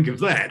that, think of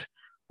that.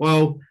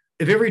 Well,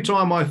 if every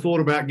time I thought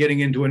about getting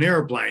into an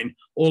airplane,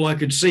 all I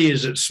could see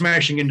is it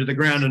smashing into the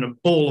ground in a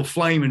ball of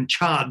flame and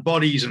charred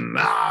bodies, and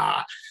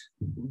I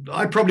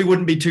probably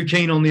wouldn't be too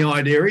keen on the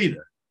idea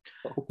either.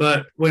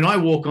 But when I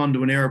walk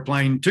onto an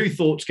airplane, two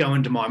thoughts go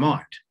into my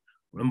mind.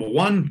 Number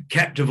one,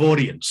 captive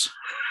audience.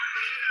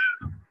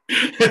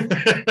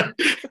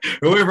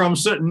 Whoever I'm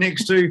sitting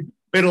next to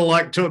better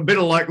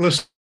like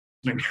listening.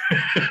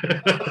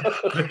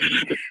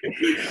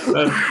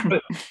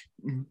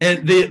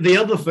 And the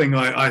other thing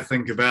I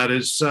think about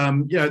is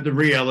the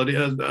reality.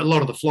 A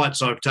lot of the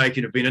flights I've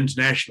taken have been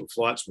international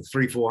flights with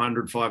 300,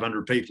 400,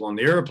 500 people on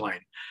the airplane.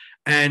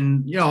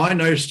 And I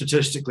know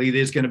statistically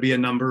there's going to be a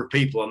number of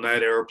people on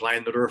that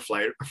airplane that are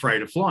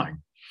afraid of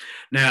flying.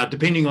 Now,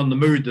 depending on the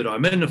mood that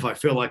I'm in, if I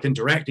feel like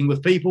interacting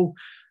with people,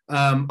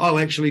 I'll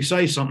actually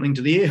say something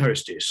to the air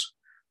hostess.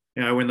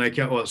 When they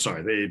come,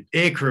 the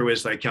air crew,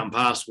 as they come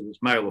past, whether it's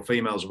male or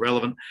female is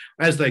irrelevant,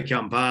 as they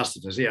come past,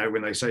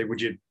 when they say,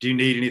 do you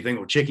need anything,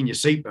 or checking your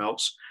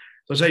seatbelts?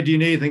 So I say, do you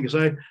need anything? I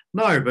say,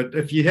 no, but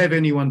if you have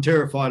anyone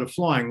terrified of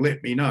flying,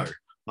 let me know.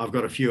 I've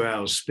got a few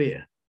hours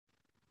spare.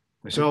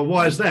 They say, oh,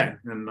 why is that?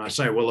 And I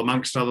say, well,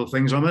 amongst other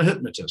things, I'm a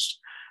hypnotist.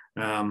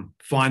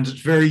 Finds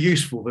it's very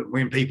useful that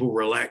when people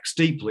relax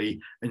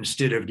deeply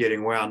instead of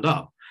getting wound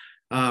up.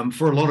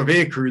 For a lot of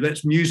air crew,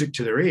 that's music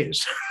to their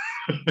ears.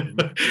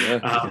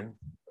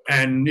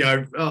 And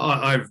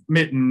I've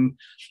met and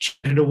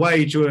chatted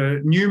away to a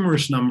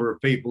numerous number of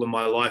people in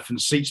my life in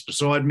seats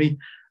beside me,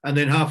 and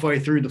then halfway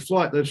through the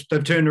flight,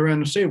 they've turned around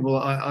and said, well,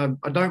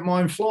 I don't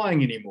mind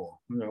flying anymore.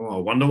 I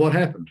wonder what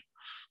happened.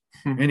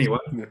 Anyway,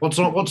 what's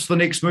the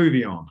next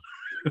movie on?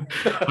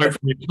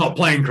 Hopefully it's not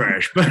Plane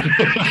Crash, but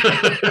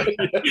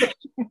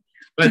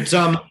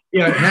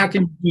how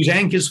can you use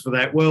anchors for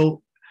that?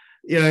 Well,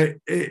 in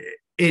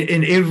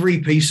every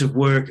piece of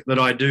work that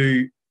I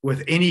do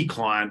with any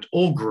client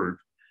or group,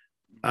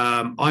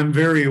 I'm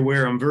very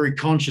aware, I'm very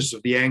conscious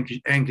of the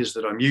anchors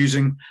that I'm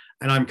using,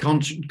 and I'm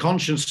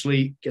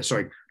constantly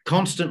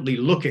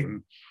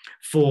looking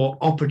for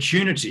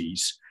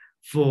opportunities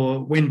for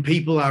when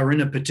people are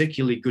in a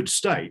particularly good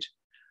state.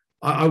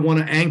 I want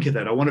to anchor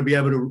that. I want to be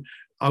able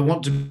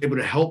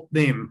to help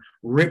them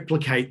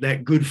replicate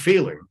that good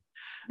feeling,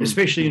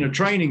 especially in a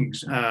training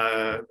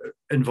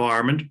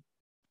environment,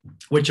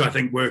 which I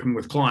think working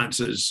with clients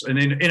is, and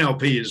in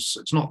NLP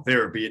it's not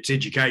therapy, it's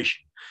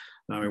education.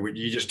 I mean,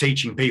 you're just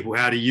teaching people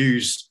how to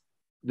use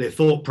their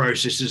thought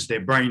processes, their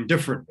brain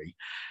differently.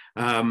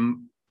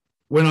 When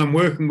I'm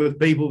working with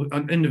people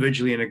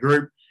individually in a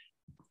group,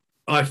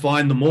 I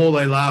find the more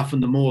they laugh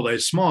and the more they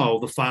smile,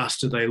 the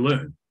faster they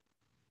learn.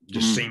 It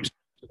just seems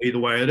to be the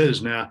way it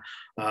is. Now,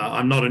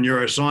 I'm not a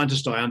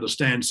neuroscientist. I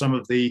understand some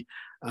of the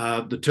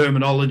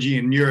terminology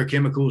and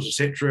neurochemicals,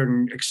 etc.,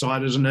 and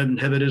exciters and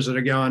inhibitors that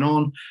are going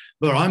on.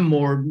 But I'm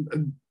more,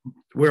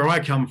 where I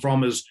come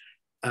from is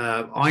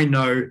I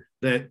know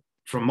that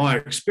from my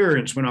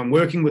experience, when I'm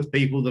working with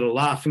people that are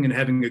laughing and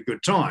having a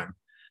good time,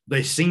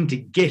 they seem to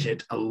get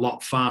it a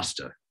lot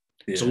faster.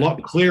 Yeah. It's a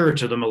lot clearer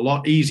to them, a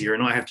lot easier,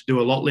 and I have to do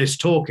a lot less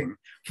talking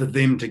for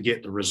them to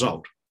get the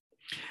result.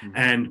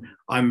 And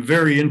I'm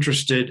very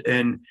interested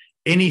in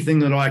anything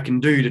that I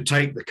can do to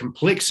take the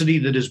complexity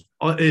that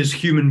is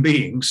human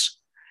beings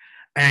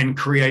and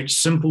create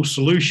simple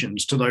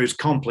solutions to those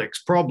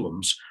complex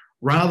problems,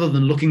 rather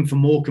than looking for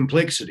more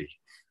complexity.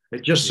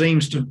 That just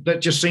seems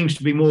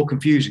to be more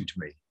confusing to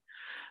me.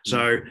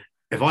 So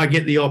if I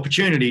get the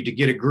opportunity to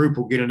get a group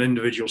or get an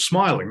individual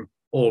smiling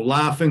or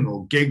laughing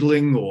or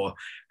giggling or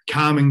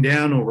calming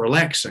down or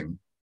relaxing,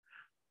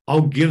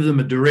 I'll give them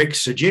a direct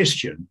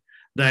suggestion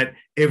that,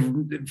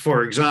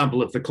 for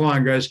example, if the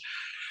client goes,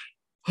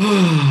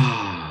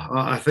 oh,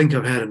 I think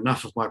I've had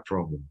enough of my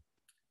problem,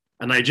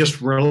 and they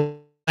just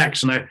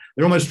relax, and they're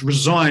almost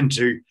resigned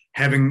to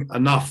having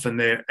enough, and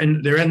they're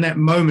in that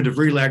moment of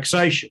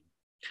relaxation,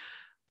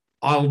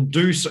 I'll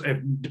do,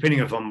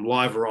 depending if I'm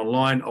live or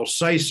online, I'll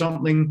say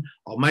something,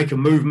 I'll make a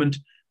movement,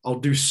 I'll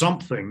do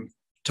something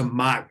to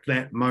mark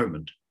that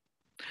moment.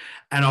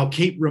 And I'll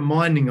keep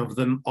reminding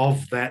them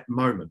of that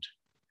moment.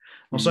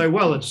 I'll say,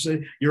 well,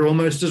 you're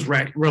almost as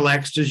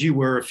relaxed as you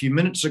were a few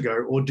minutes ago,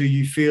 or do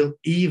you feel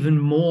even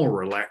more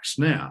relaxed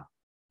now?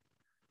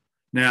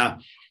 Now,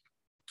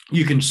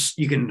 you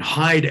can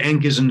hide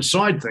anchors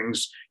inside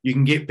things. You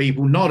can get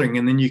people nodding,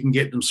 and then you can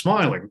get them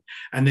smiling,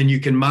 and then you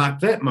can mark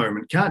that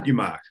moment, can't you,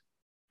 Mark?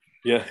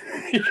 Yeah,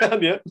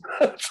 yeah,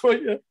 that's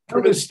right. Yeah,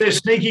 Well, they're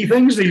sneaky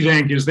things, these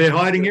anchors. They're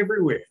hiding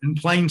everywhere in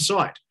plain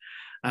sight.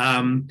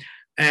 And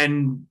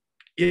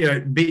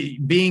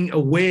being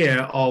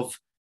aware of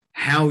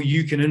how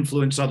you can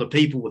influence other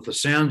people with the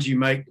sounds you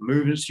make, the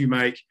movements you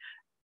make,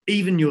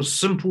 even your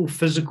simple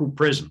physical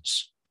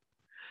presence.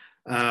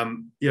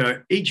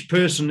 Each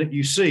person that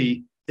you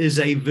see is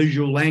a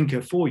visual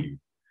anchor for you,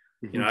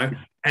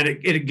 and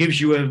it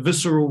gives you a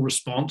visceral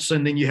response,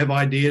 and then you have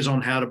ideas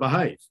on how to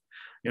behave.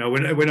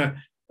 When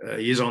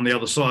he's on the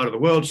other side of the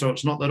world, so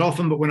it's not that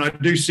often, but when I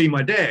do see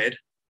my dad,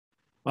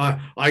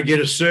 I get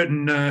a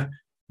certain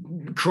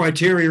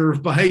criteria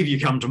of behavior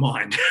come to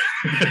mind.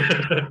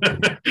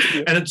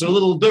 And it's a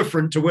little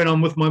different to when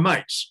I'm with my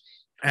mates.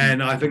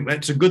 And I think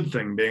that's a good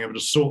thing, being able to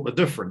sort the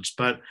difference.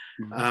 But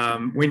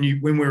when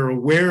we're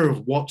aware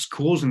of what's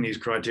causing these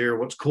criteria,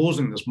 what's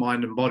causing this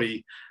mind and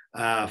body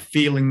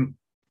feeling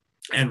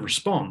and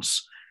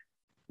response,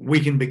 we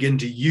can begin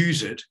to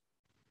use it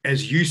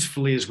as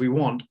usefully as we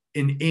want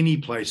in any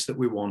place that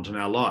we want in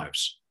our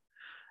lives.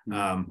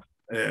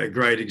 A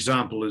great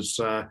example is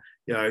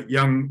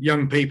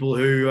young people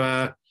who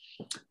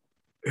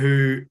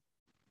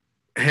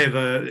have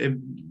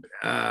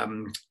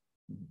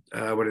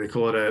what do they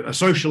call it? A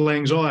social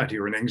anxiety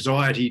or an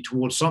anxiety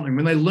towards something.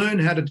 When they learn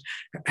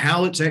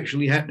how it's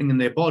actually happening in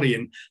their body,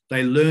 and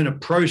they learn a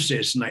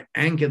process and they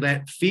anchor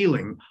that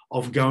feeling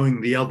of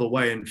going the other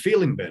way and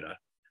feeling better.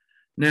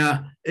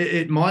 Now,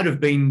 it might have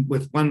been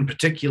with one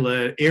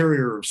particular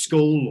area of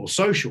school or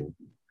social,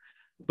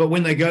 but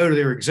when they go to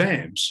their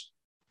exams,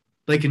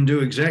 they can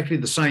do exactly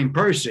the same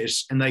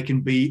process and they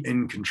can be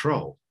in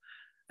control.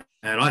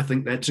 And I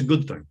think that's a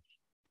good thing.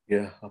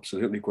 Yeah,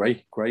 absolutely.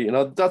 Great.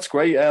 That's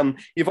great.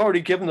 You've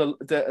already given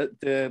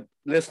the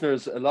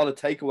listeners a lot of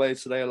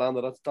takeaways today,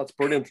 Alanda. That's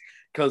brilliant.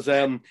 Because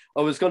I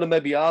was going to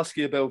maybe ask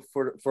you about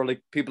for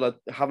like people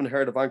that haven't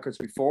heard of anchors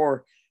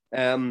before.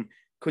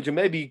 Could you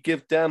maybe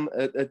give them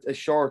a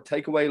short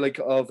takeaway, like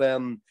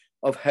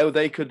of how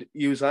they could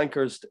use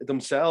anchors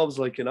themselves,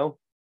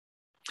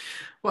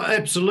 Well,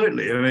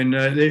 absolutely. I mean,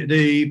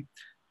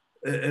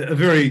 a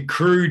very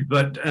crude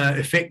but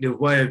effective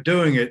way of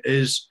doing it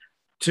is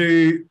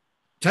to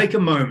take a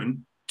moment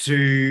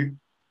to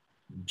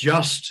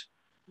just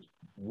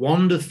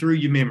wander through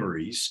your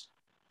memories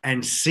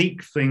and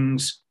seek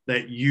things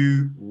that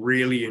you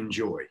really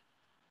enjoy.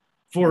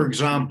 For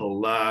example,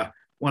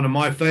 one of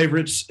my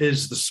favorites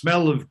is the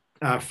smell of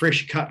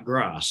fresh cut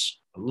grass.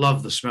 I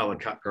love the smell of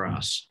cut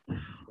grass,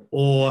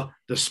 or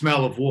the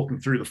smell of walking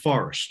through the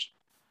forest.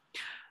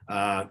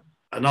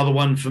 Another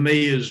one for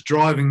me is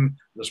driving,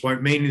 this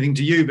won't mean anything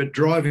to you, but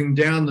driving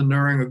down the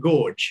Naranga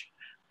Gorge.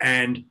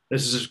 And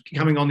this is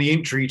coming on the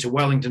entry to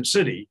Wellington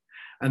City.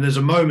 And there's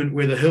a moment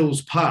where the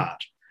hills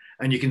part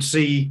and you can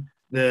see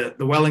the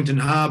Wellington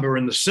Harbour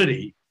and the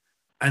city.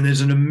 And there's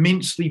an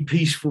immensely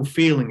peaceful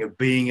feeling of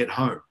being at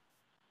home.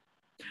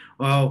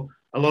 Well,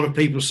 a lot of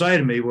people say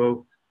to me,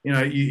 well,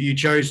 you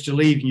chose to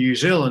leave New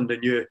Zealand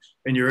in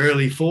your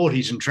early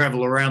 40s and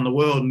travel around the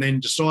world and then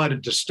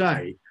decided to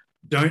stay.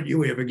 Don't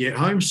you ever get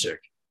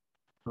homesick?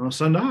 And I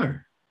said, no.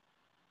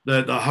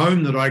 The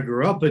home that I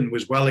grew up in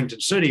was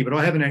Wellington City, but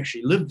I haven't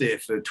actually lived there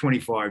for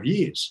 25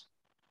 years.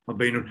 I've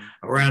been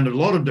around a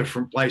lot of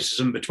different places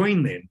in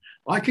between then.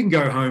 I can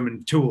go home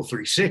in 2 or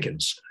 3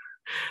 seconds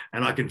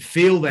and I can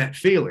feel that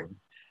feeling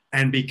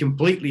and be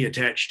completely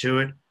attached to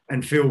it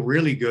and feel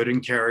really good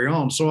and carry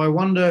on. So I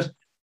wonder,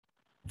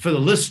 for the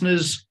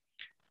listeners,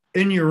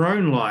 in your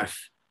own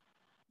life,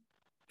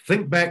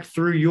 think back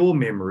through your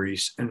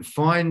memories and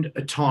find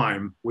a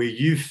time where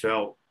you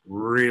felt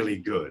really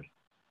good.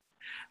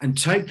 And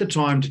take the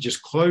time to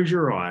just close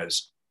your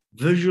eyes,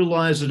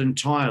 visualize it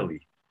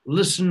entirely,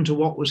 listen to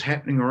what was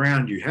happening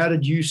around you. How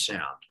did you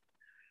sound?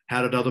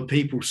 How did other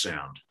people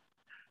sound?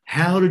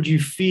 How did you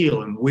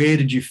feel, and where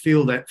did you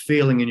feel that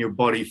feeling in your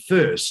body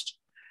first?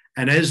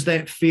 And as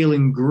that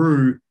feeling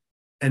grew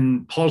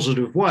in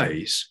positive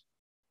ways,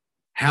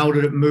 how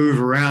did it move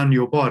around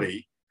your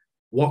body?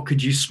 What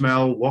could you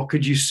smell? What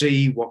could you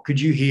see? What could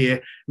you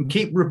hear? And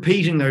keep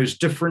repeating those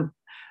different,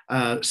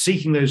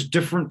 seeking those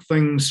different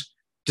things,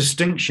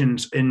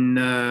 distinctions in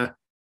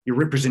your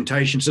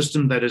representation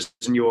system, that is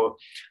in your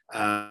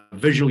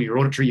visual, your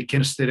auditory, your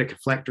kinesthetic,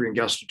 olfactory, and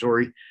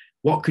gustatory.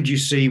 What could you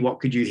see? What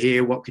could you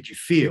hear? What could you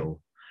feel?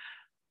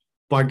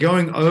 By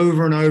going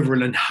over and over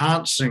and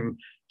enhancing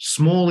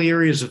small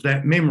areas of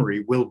that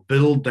memory will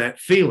build that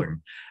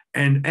feeling.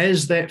 And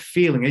as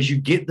you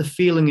get the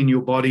feeling in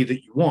your body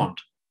that you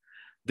want,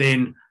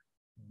 then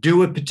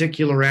do a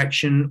particular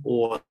action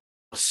or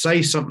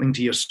say something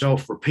to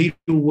yourself, repeat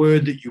a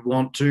word that you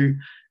want to.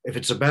 If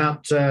it's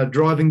about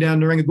driving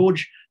down Naranga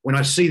Gorge, when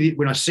I see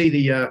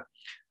the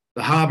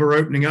harbour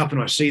opening up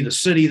and I see the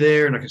city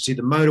there and I can see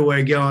the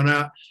motorway going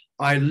up,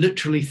 I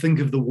literally think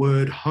of the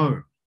word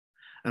home.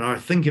 And I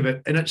think of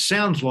it, and it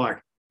sounds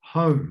like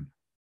home.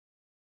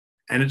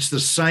 And it's the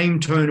same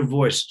tone of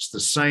voice, it's the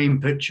same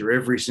picture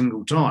every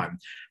single time.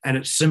 And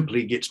it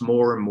simply gets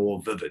more and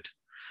more vivid.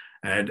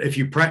 And if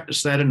you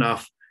practice that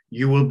enough,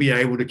 you will be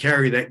able to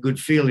carry that good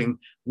feeling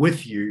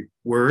with you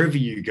wherever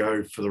you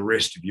go for the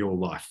rest of your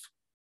life.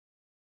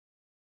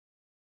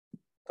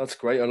 That's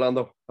great,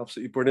 Orlando.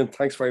 Absolutely brilliant.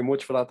 Thanks very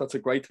much for that. That's a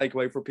great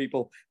takeaway for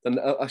people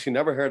that actually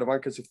never heard of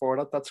anchors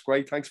before. That's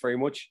great. Thanks very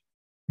much.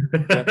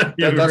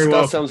 Yeah,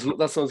 that sounds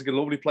like a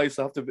lovely place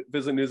to have to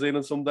visit New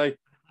Zealand someday.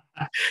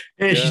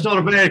 Yeah, she's not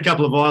a bad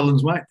couple of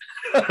islands, mate.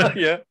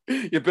 Yeah,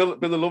 you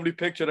build a lovely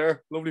picture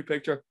there. Lovely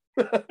picture.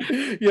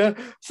 Yeah.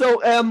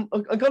 So I'm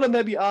gonna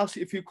maybe ask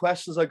you a few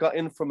questions I got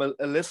in from a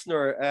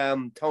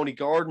listener, Tony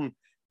Gordon.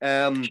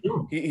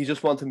 Sure. He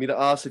just wanted me to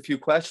ask a few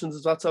questions,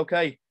 if that's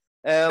okay.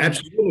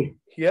 Absolutely.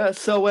 Yeah.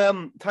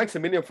 So thanks a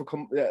million for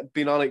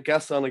being on it,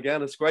 guest on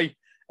again. It's great.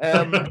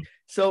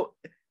 So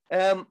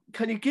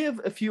can you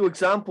give a few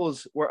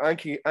examples where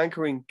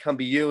anchoring can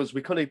be used?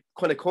 We kind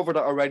of covered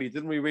that already,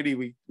 didn't we?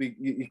 Really,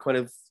 you kind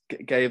of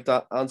gave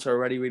that answer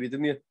already, really,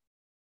 didn't you?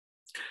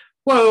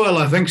 Well,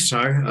 I think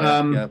so.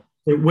 Yeah.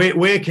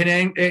 Where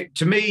can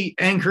to me,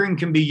 anchoring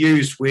can be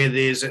used where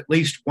there's at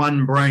least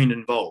one brain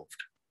involved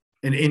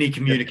in any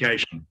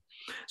communication.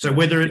 So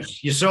whether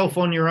it's yourself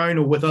on your own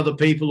or with other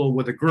people or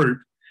with a group,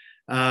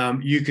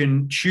 you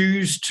can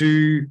choose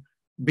to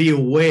be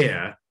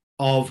aware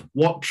of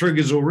what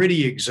triggers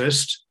already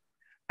exist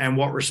and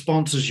what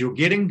responses you're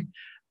getting.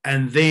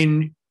 And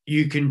then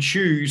you can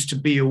choose to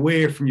be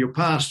aware from your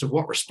past of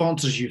what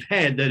responses you've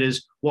had, that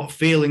is, what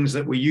feelings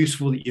that were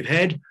useful that you've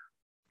had,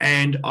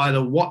 and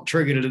either what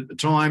triggered it at the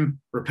time,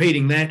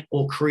 repeating that,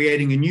 or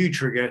creating a new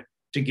trigger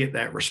to get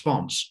that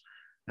response.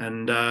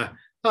 And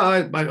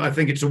I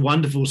think it's a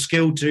wonderful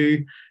skill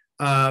an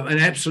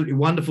absolutely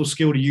wonderful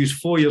skill to use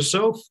for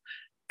yourself.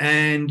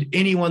 And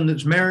anyone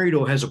that's married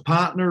or has a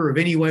partner of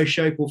any way,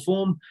 shape, or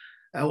form,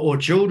 or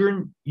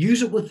children,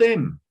 use it with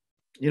them.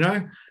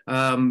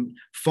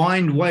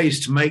 Find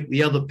ways to make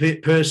the other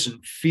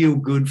person feel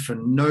good for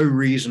no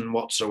reason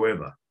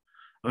whatsoever.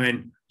 I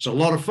mean, it's a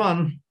lot of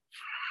fun.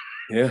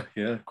 Yeah,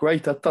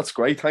 great. That's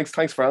great.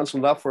 Thanks for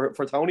answering that for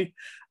Tony.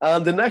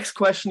 And the next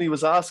question he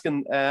was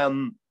asking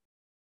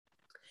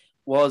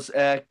was,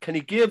 can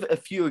you give a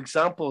few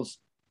examples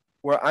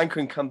where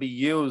anchoring can be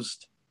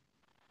used?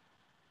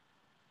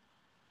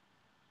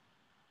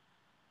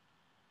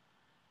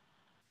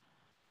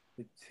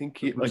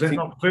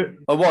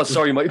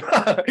 Sorry, Mike.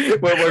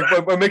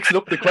 we're mixing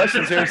up the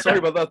questions here. Sorry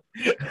about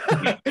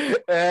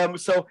that.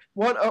 So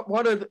what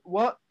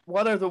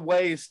are the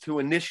ways to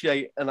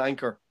initiate an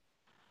anchor?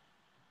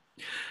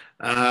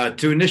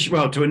 To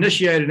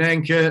initiate an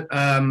anchor,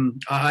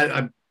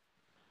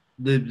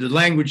 the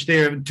language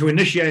there, to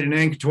initiate an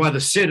anchor, to either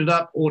set it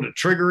up or to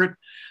trigger it,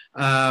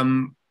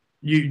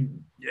 you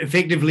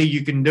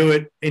can do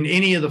it in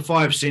any of the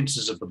five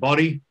senses of the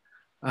body: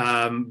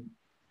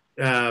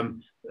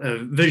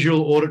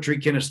 visual, auditory,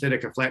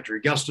 kinesthetic,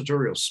 olfactory,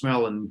 gustatory, or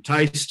smell and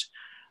taste.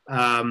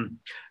 How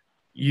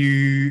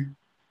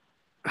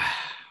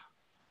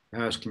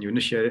else can you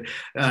initiate it?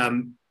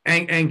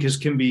 Anchors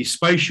can be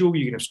spatial.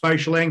 You can have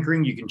spatial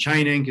anchoring. You can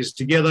chain anchors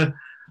together.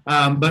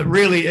 But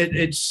really,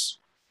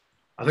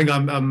 I think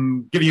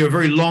I'm giving you a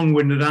very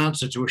long-winded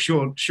answer to a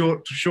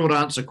short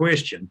answer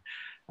question.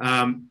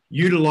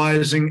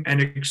 Utilizing an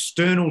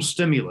external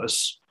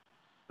stimulus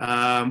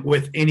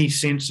with any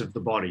sense of the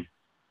body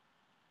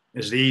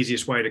is the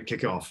easiest way to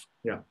kick off.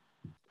 Yeah,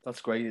 that's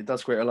great.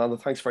 That's great, Orlando.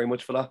 Thanks very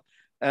much for that.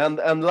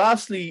 And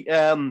lastly,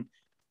 in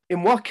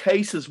what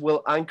cases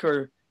will an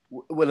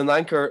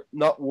anchor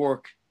not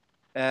work?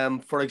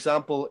 For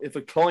example, if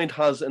a client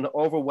has an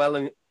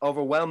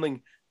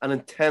overwhelming and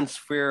intense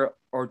fear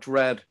or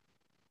dread.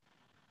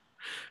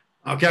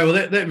 Okay, well,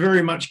 that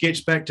very much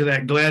gets back to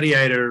that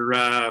gladiator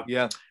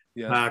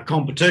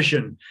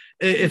competition.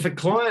 If a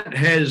client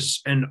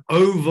has an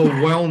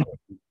overwhelming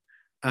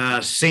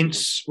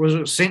sense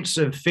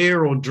of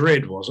fear or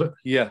dread, was it?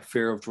 Yeah,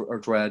 fear or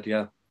dread,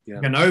 yeah.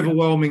 An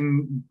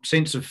overwhelming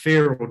sense of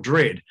fear or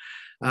dread.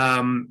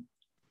 To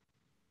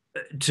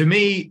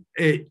me,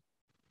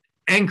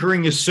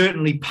 anchoring is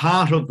certainly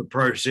part of the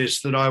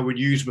process that I would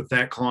use with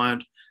that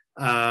client,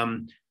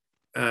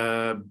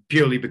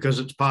 purely because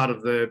it's part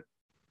of the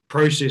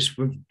process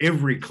with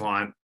every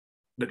client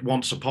that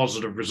wants a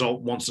positive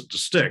result, wants it to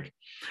stick.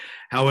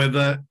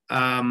 However,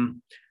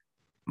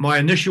 my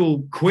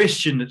initial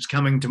question that's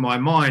coming to my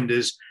mind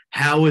is,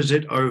 how is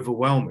it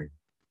overwhelming?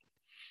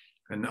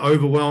 And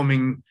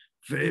overwhelming,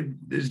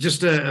 there's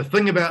just a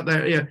thing about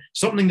that. Yeah,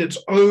 something that's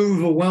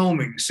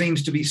overwhelming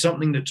seems to be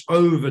something that's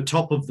over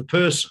top of the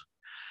person.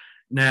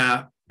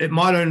 Now, it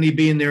might only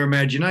be in their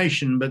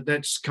imagination, but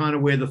that's kind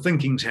of where the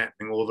thinking's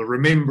happening or the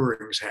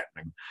remembering's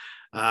happening.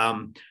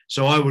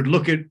 So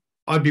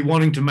I'd be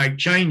wanting to make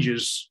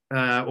changes,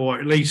 or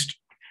at least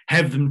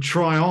have them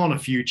try on a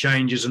few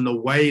changes in the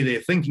way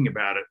they're thinking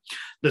about it.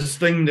 This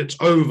thing that's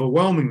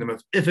overwhelming them,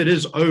 if it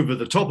is over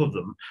the top of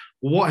them,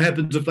 well, what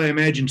happens if they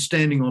imagine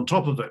standing on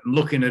top of it and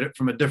looking at it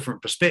from a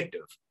different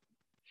perspective?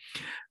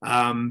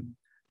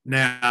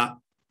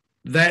 Now,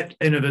 that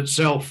in of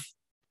itself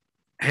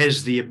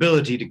has the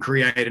ability to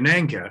create an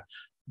anchor,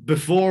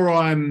 before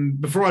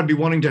I'd be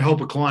wanting to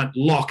help a client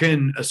lock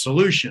in a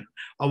solution,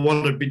 I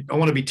want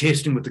to be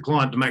testing with the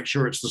client to make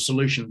sure it's the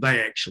solution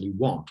they actually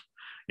want.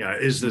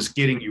 Is this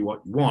getting you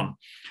what you want?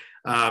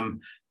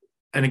 And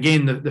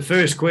again, the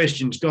first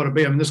question's got to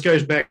be, this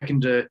goes back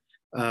into,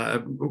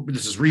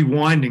 this is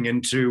rewinding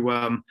into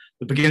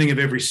the beginning of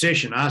every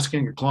session,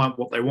 asking a client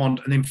what they want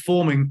and then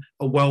forming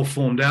a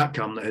well-formed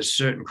outcome that has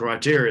certain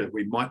criteria that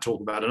we might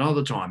talk about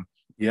another time.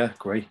 Yeah,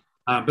 great.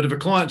 But if a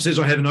client says,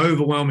 I have an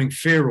overwhelming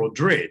fear or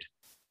dread,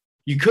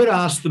 you could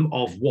ask them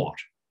of what,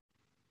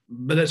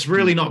 but it's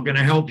really not going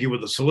to help you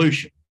with a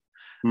solution.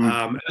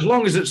 As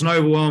long as it's an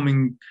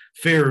overwhelming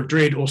fear of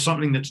dread or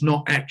something that's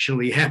not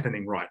actually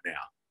happening right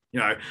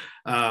now.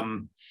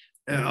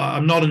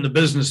 I'm not in the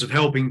business of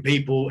helping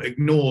people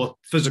ignore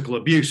physical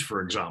abuse,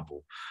 for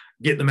example.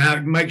 Get them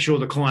out, make sure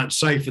the client's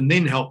safe, and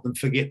then help them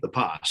forget the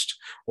past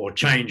or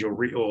change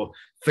or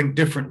think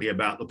differently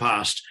about the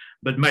past.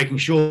 But making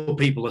sure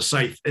people are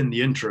safe in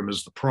the interim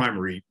is the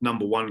primary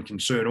number one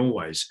concern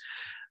always.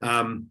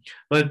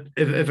 But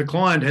if a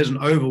client has an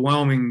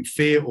overwhelming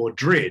fear or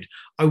dread,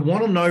 I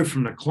want to know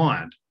from the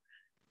client,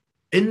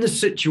 in the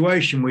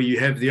situation where you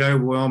have the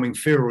overwhelming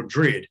fear or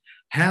dread,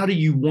 how do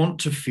you want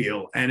to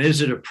feel and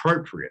is it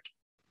appropriate?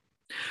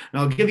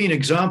 Now, I'll give you an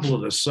example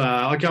of this.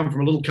 I come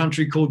from a little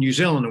country called New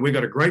Zealand, and we've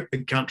got a great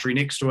big country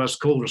next to us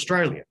called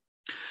Australia.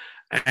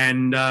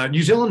 And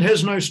New Zealand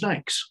has no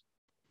snakes.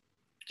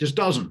 Just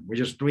doesn't. We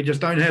just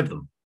don't have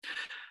them.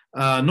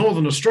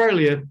 Northern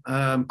Australia,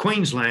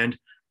 Queensland,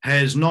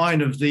 has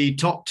 9 of the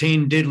top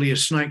 10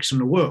 deadliest snakes in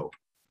the world.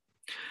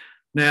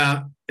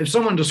 Now, if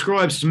someone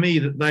describes to me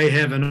that they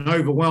have an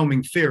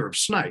overwhelming fear of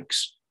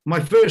snakes, my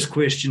first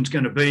question is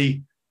going to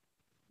be,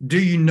 do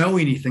you know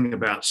anything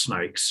about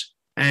snakes?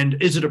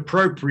 And is it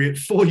appropriate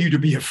for you to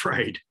be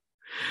afraid?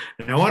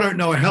 Now, I don't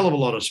know a hell of a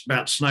lot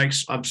about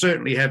snakes. I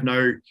certainly have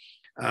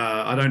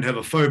I don't have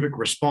a phobic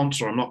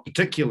response, or I'm not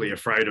particularly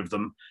afraid of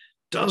them.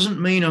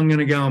 Doesn't mean I'm going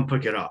to go and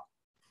pick it up.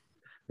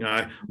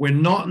 We're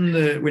not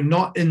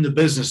in the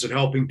business of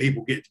helping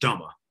people get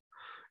dumber,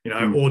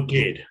 or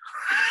dead.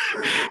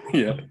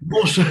 Yeah.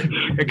 Also,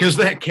 because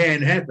that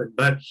can happen.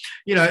 But,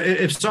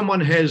 if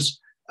someone has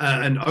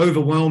an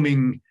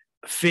overwhelming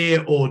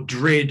fear or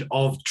dread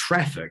of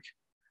traffic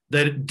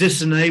that it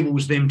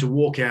disenables them to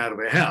walk out of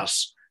their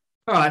house,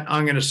 all right,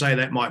 I'm going to say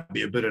that might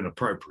be a bit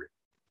inappropriate.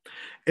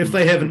 If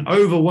they have an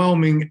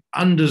overwhelming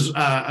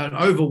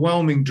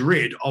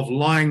dread of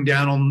lying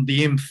down on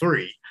the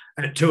M3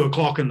 at 2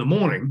 o'clock in the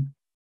morning,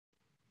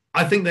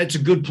 I think that's a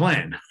good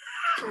plan.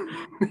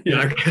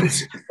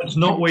 It's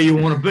not where you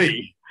want to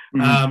be,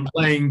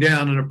 laying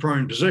down in a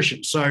prone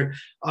position. So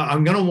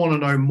I'm going to want to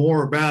know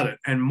more about it,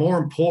 and more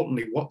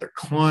importantly, what the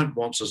client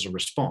wants as a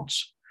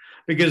response.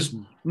 Because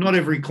not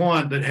every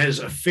client that has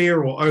a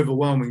fear or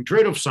overwhelming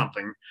dread of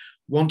something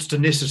wants to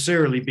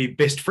necessarily be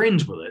best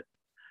friends with it.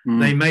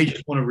 They may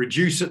just want to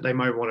reduce it. They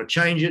may want to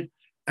change it.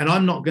 And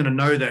I'm not going to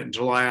know that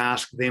until I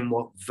ask them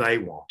what they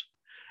want.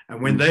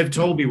 And when they've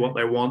told me what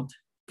they want,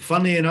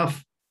 funnily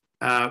enough,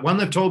 when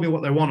they've told me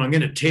what they want, I'm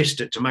going to test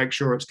it to make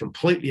sure it's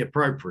completely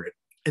appropriate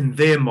in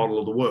their model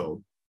of the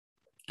world.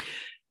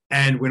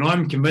 And when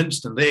I'm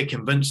convinced and they're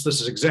convinced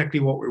this is exactly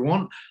what we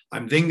want,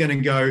 I'm then going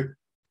to go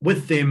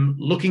with them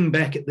looking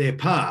back at their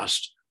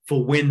past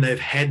for when they've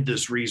had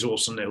this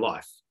resource in their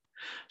life.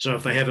 So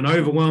if they have an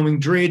overwhelming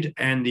dread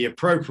and the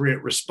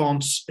appropriate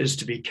response is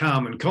to be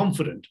calm and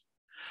confident,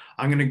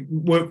 I'm going to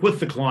work with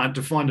the client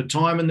to find a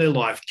time in their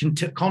life.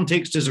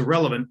 Context is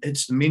irrelevant.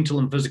 It's the mental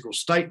and physical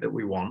state that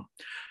we want.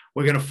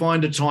 We're going to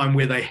find a time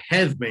where they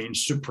have been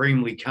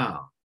supremely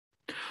calm,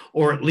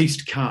 or at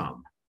least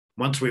calm.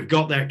 Once we've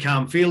got that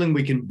calm feeling,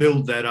 we can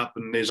build that up,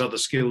 and there's other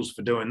skills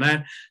for doing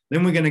that.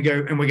 Then we're going to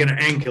go and we're going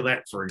to anchor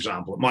that, for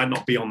example. It might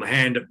not be on the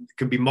hand. It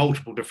could be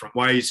multiple different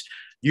ways.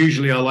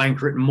 Usually I'll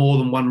anchor it in more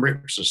than one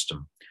rep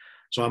system.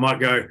 So I might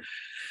go,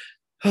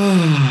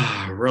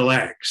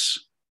 relax.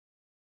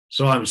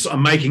 So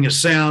I'm making a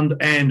sound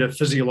and a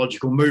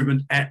physiological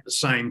movement at the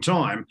same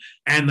time,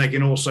 and they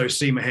can also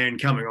see my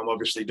hand coming. I'm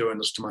obviously doing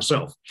this to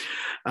myself.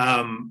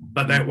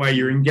 But that way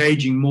you're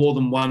engaging more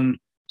than one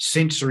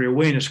sensory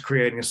awareness,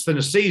 creating a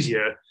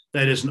synesthesia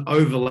that is an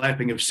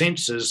overlapping of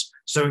senses,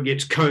 so it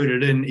gets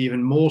coded in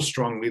even more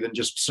strongly than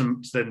just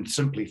than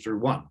simply through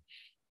one.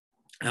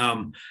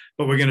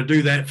 But we're going to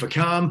do that for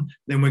calm.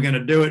 Then we're going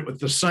to do it with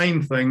the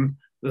same thing,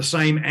 the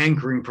same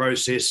anchoring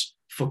process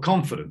for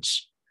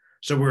confidence.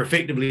 So we're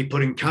effectively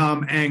putting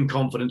calm and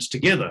confidence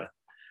together.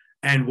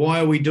 And why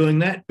are we doing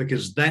that?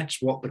 Because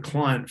that's what the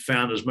client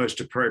found is most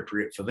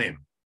appropriate for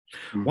them.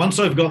 Once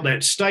I've got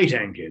that state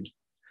anchored,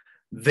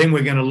 then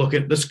we're going to look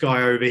at this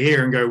guy over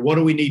here and go, what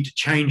do we need to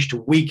change to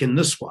weaken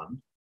this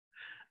one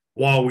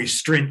while we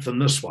strengthen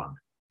this one?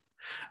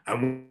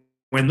 And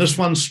when this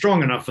one's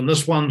strong enough and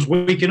this one's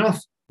weak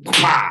enough,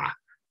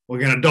 we're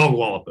going to dog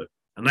wallop it.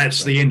 And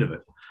that's the end of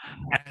it.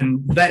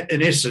 And that,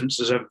 in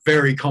essence, is a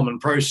very common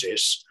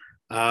process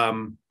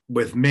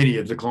with many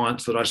of the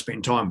clients that I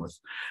spend time with.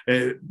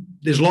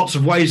 There's lots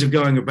of ways of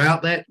going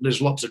about that.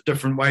 There's lots of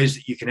different ways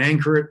that you can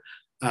anchor it.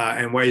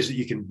 and ways that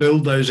you can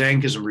build those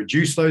anchors and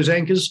reduce those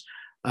anchors.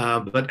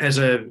 But as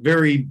a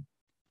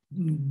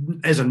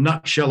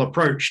nutshell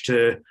approach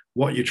to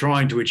what you're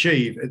trying to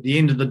achieve, at the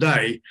end of the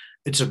day,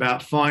 it's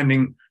about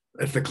finding,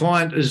 if the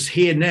client is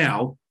here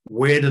now,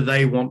 where do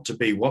they want to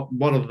be? What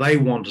do they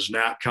want as an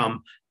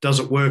outcome? Does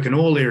it work in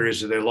all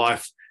areas of their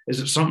life? Is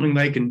it something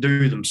they can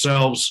do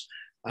themselves,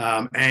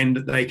 and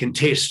they can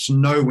test to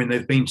know when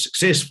they've been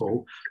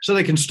successful, so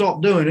they can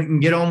stop doing it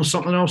and get on with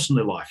something else in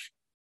their life?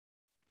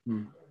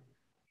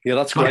 Yeah,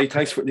 that's great.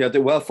 Thanks for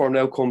the well-formed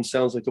outcome.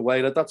 Sounds like the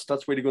way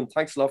that's really good.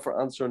 Thanks a lot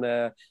for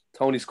answering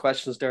Tony's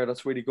questions there.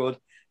 That's really good.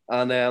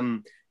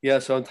 And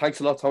so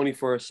thanks a lot, Tony,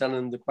 for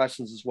sending the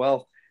questions as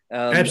well.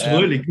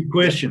 Absolutely, good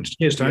questions.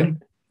 Yes, Tony.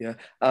 Yeah.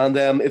 And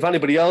if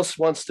anybody else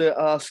wants to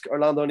ask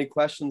Orlando any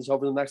questions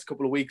over the next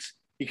couple of weeks,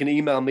 you can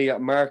email me at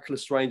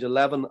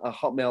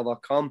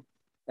marklestrange11@hotmail.com.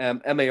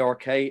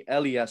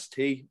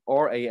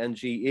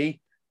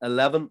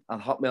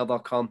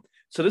 MarklestRange11@hotmail.com.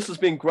 So this has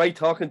been great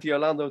talking to you,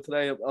 Orlando,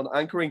 today on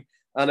anchoring.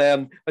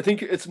 And I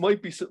think it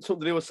might be something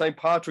to do with St.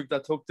 Patrick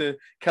that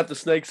kept the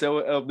snakes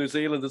out of New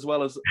Zealand as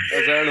well as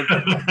Ireland.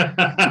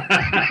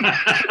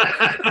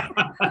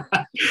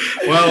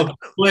 Well,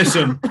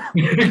 listen,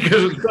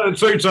 because it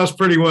suits us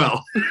pretty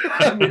well.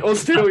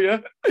 Us too,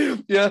 yeah.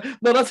 Yeah.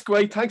 No, that's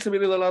great. Thanks a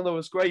million, Orlando. It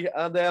was great.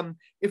 And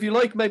if you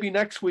like, maybe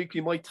next week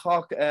we might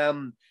talk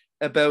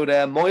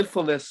about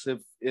mindfulness.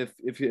 If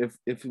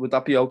would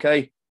that be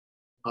okay?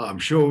 I'm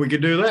sure we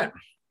could do that.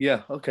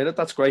 Yeah, okay,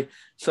 that's great.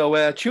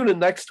 So tune in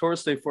next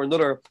Thursday for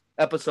another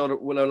episode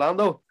with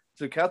Orlando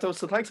Zucchetto.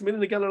 So thanks a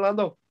million again,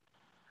 Orlando.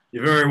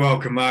 You're very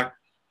welcome, Mark.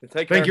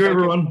 Take care. Thank you,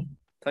 everyone.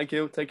 Thank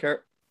you. Take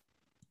care.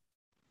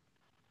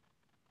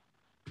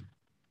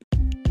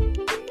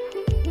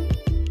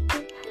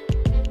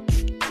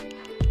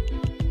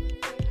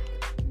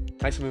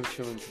 Thanks for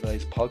tuning in to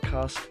today's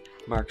podcast,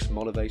 Mark's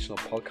Motivational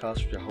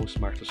Podcast with your host,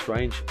 Mark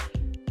Lestrange.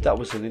 That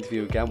was an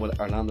interview again with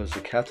Orlando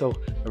Zucchetto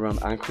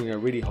around anchoring. I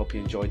really hope you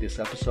enjoyed this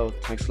episode.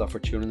 Thanks a lot for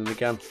tuning in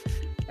again.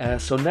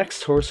 So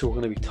next Thursday, we're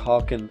going to be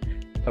talking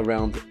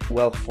around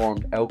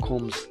well-formed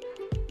outcomes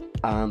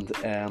and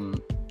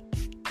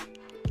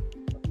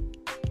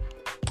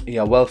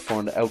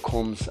well-formed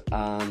outcomes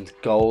and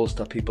goals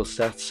that people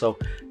set. So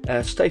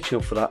stay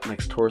tuned for that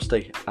next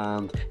Thursday.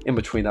 And in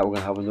between that, we're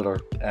going to have another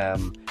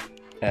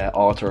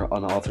author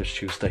on Authors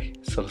Tuesday.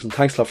 So listen,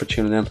 thanks a lot for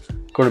tuning in.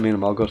 Good to meet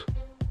him, all good.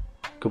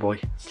 Goodbye.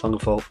 Slán go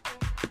fóill.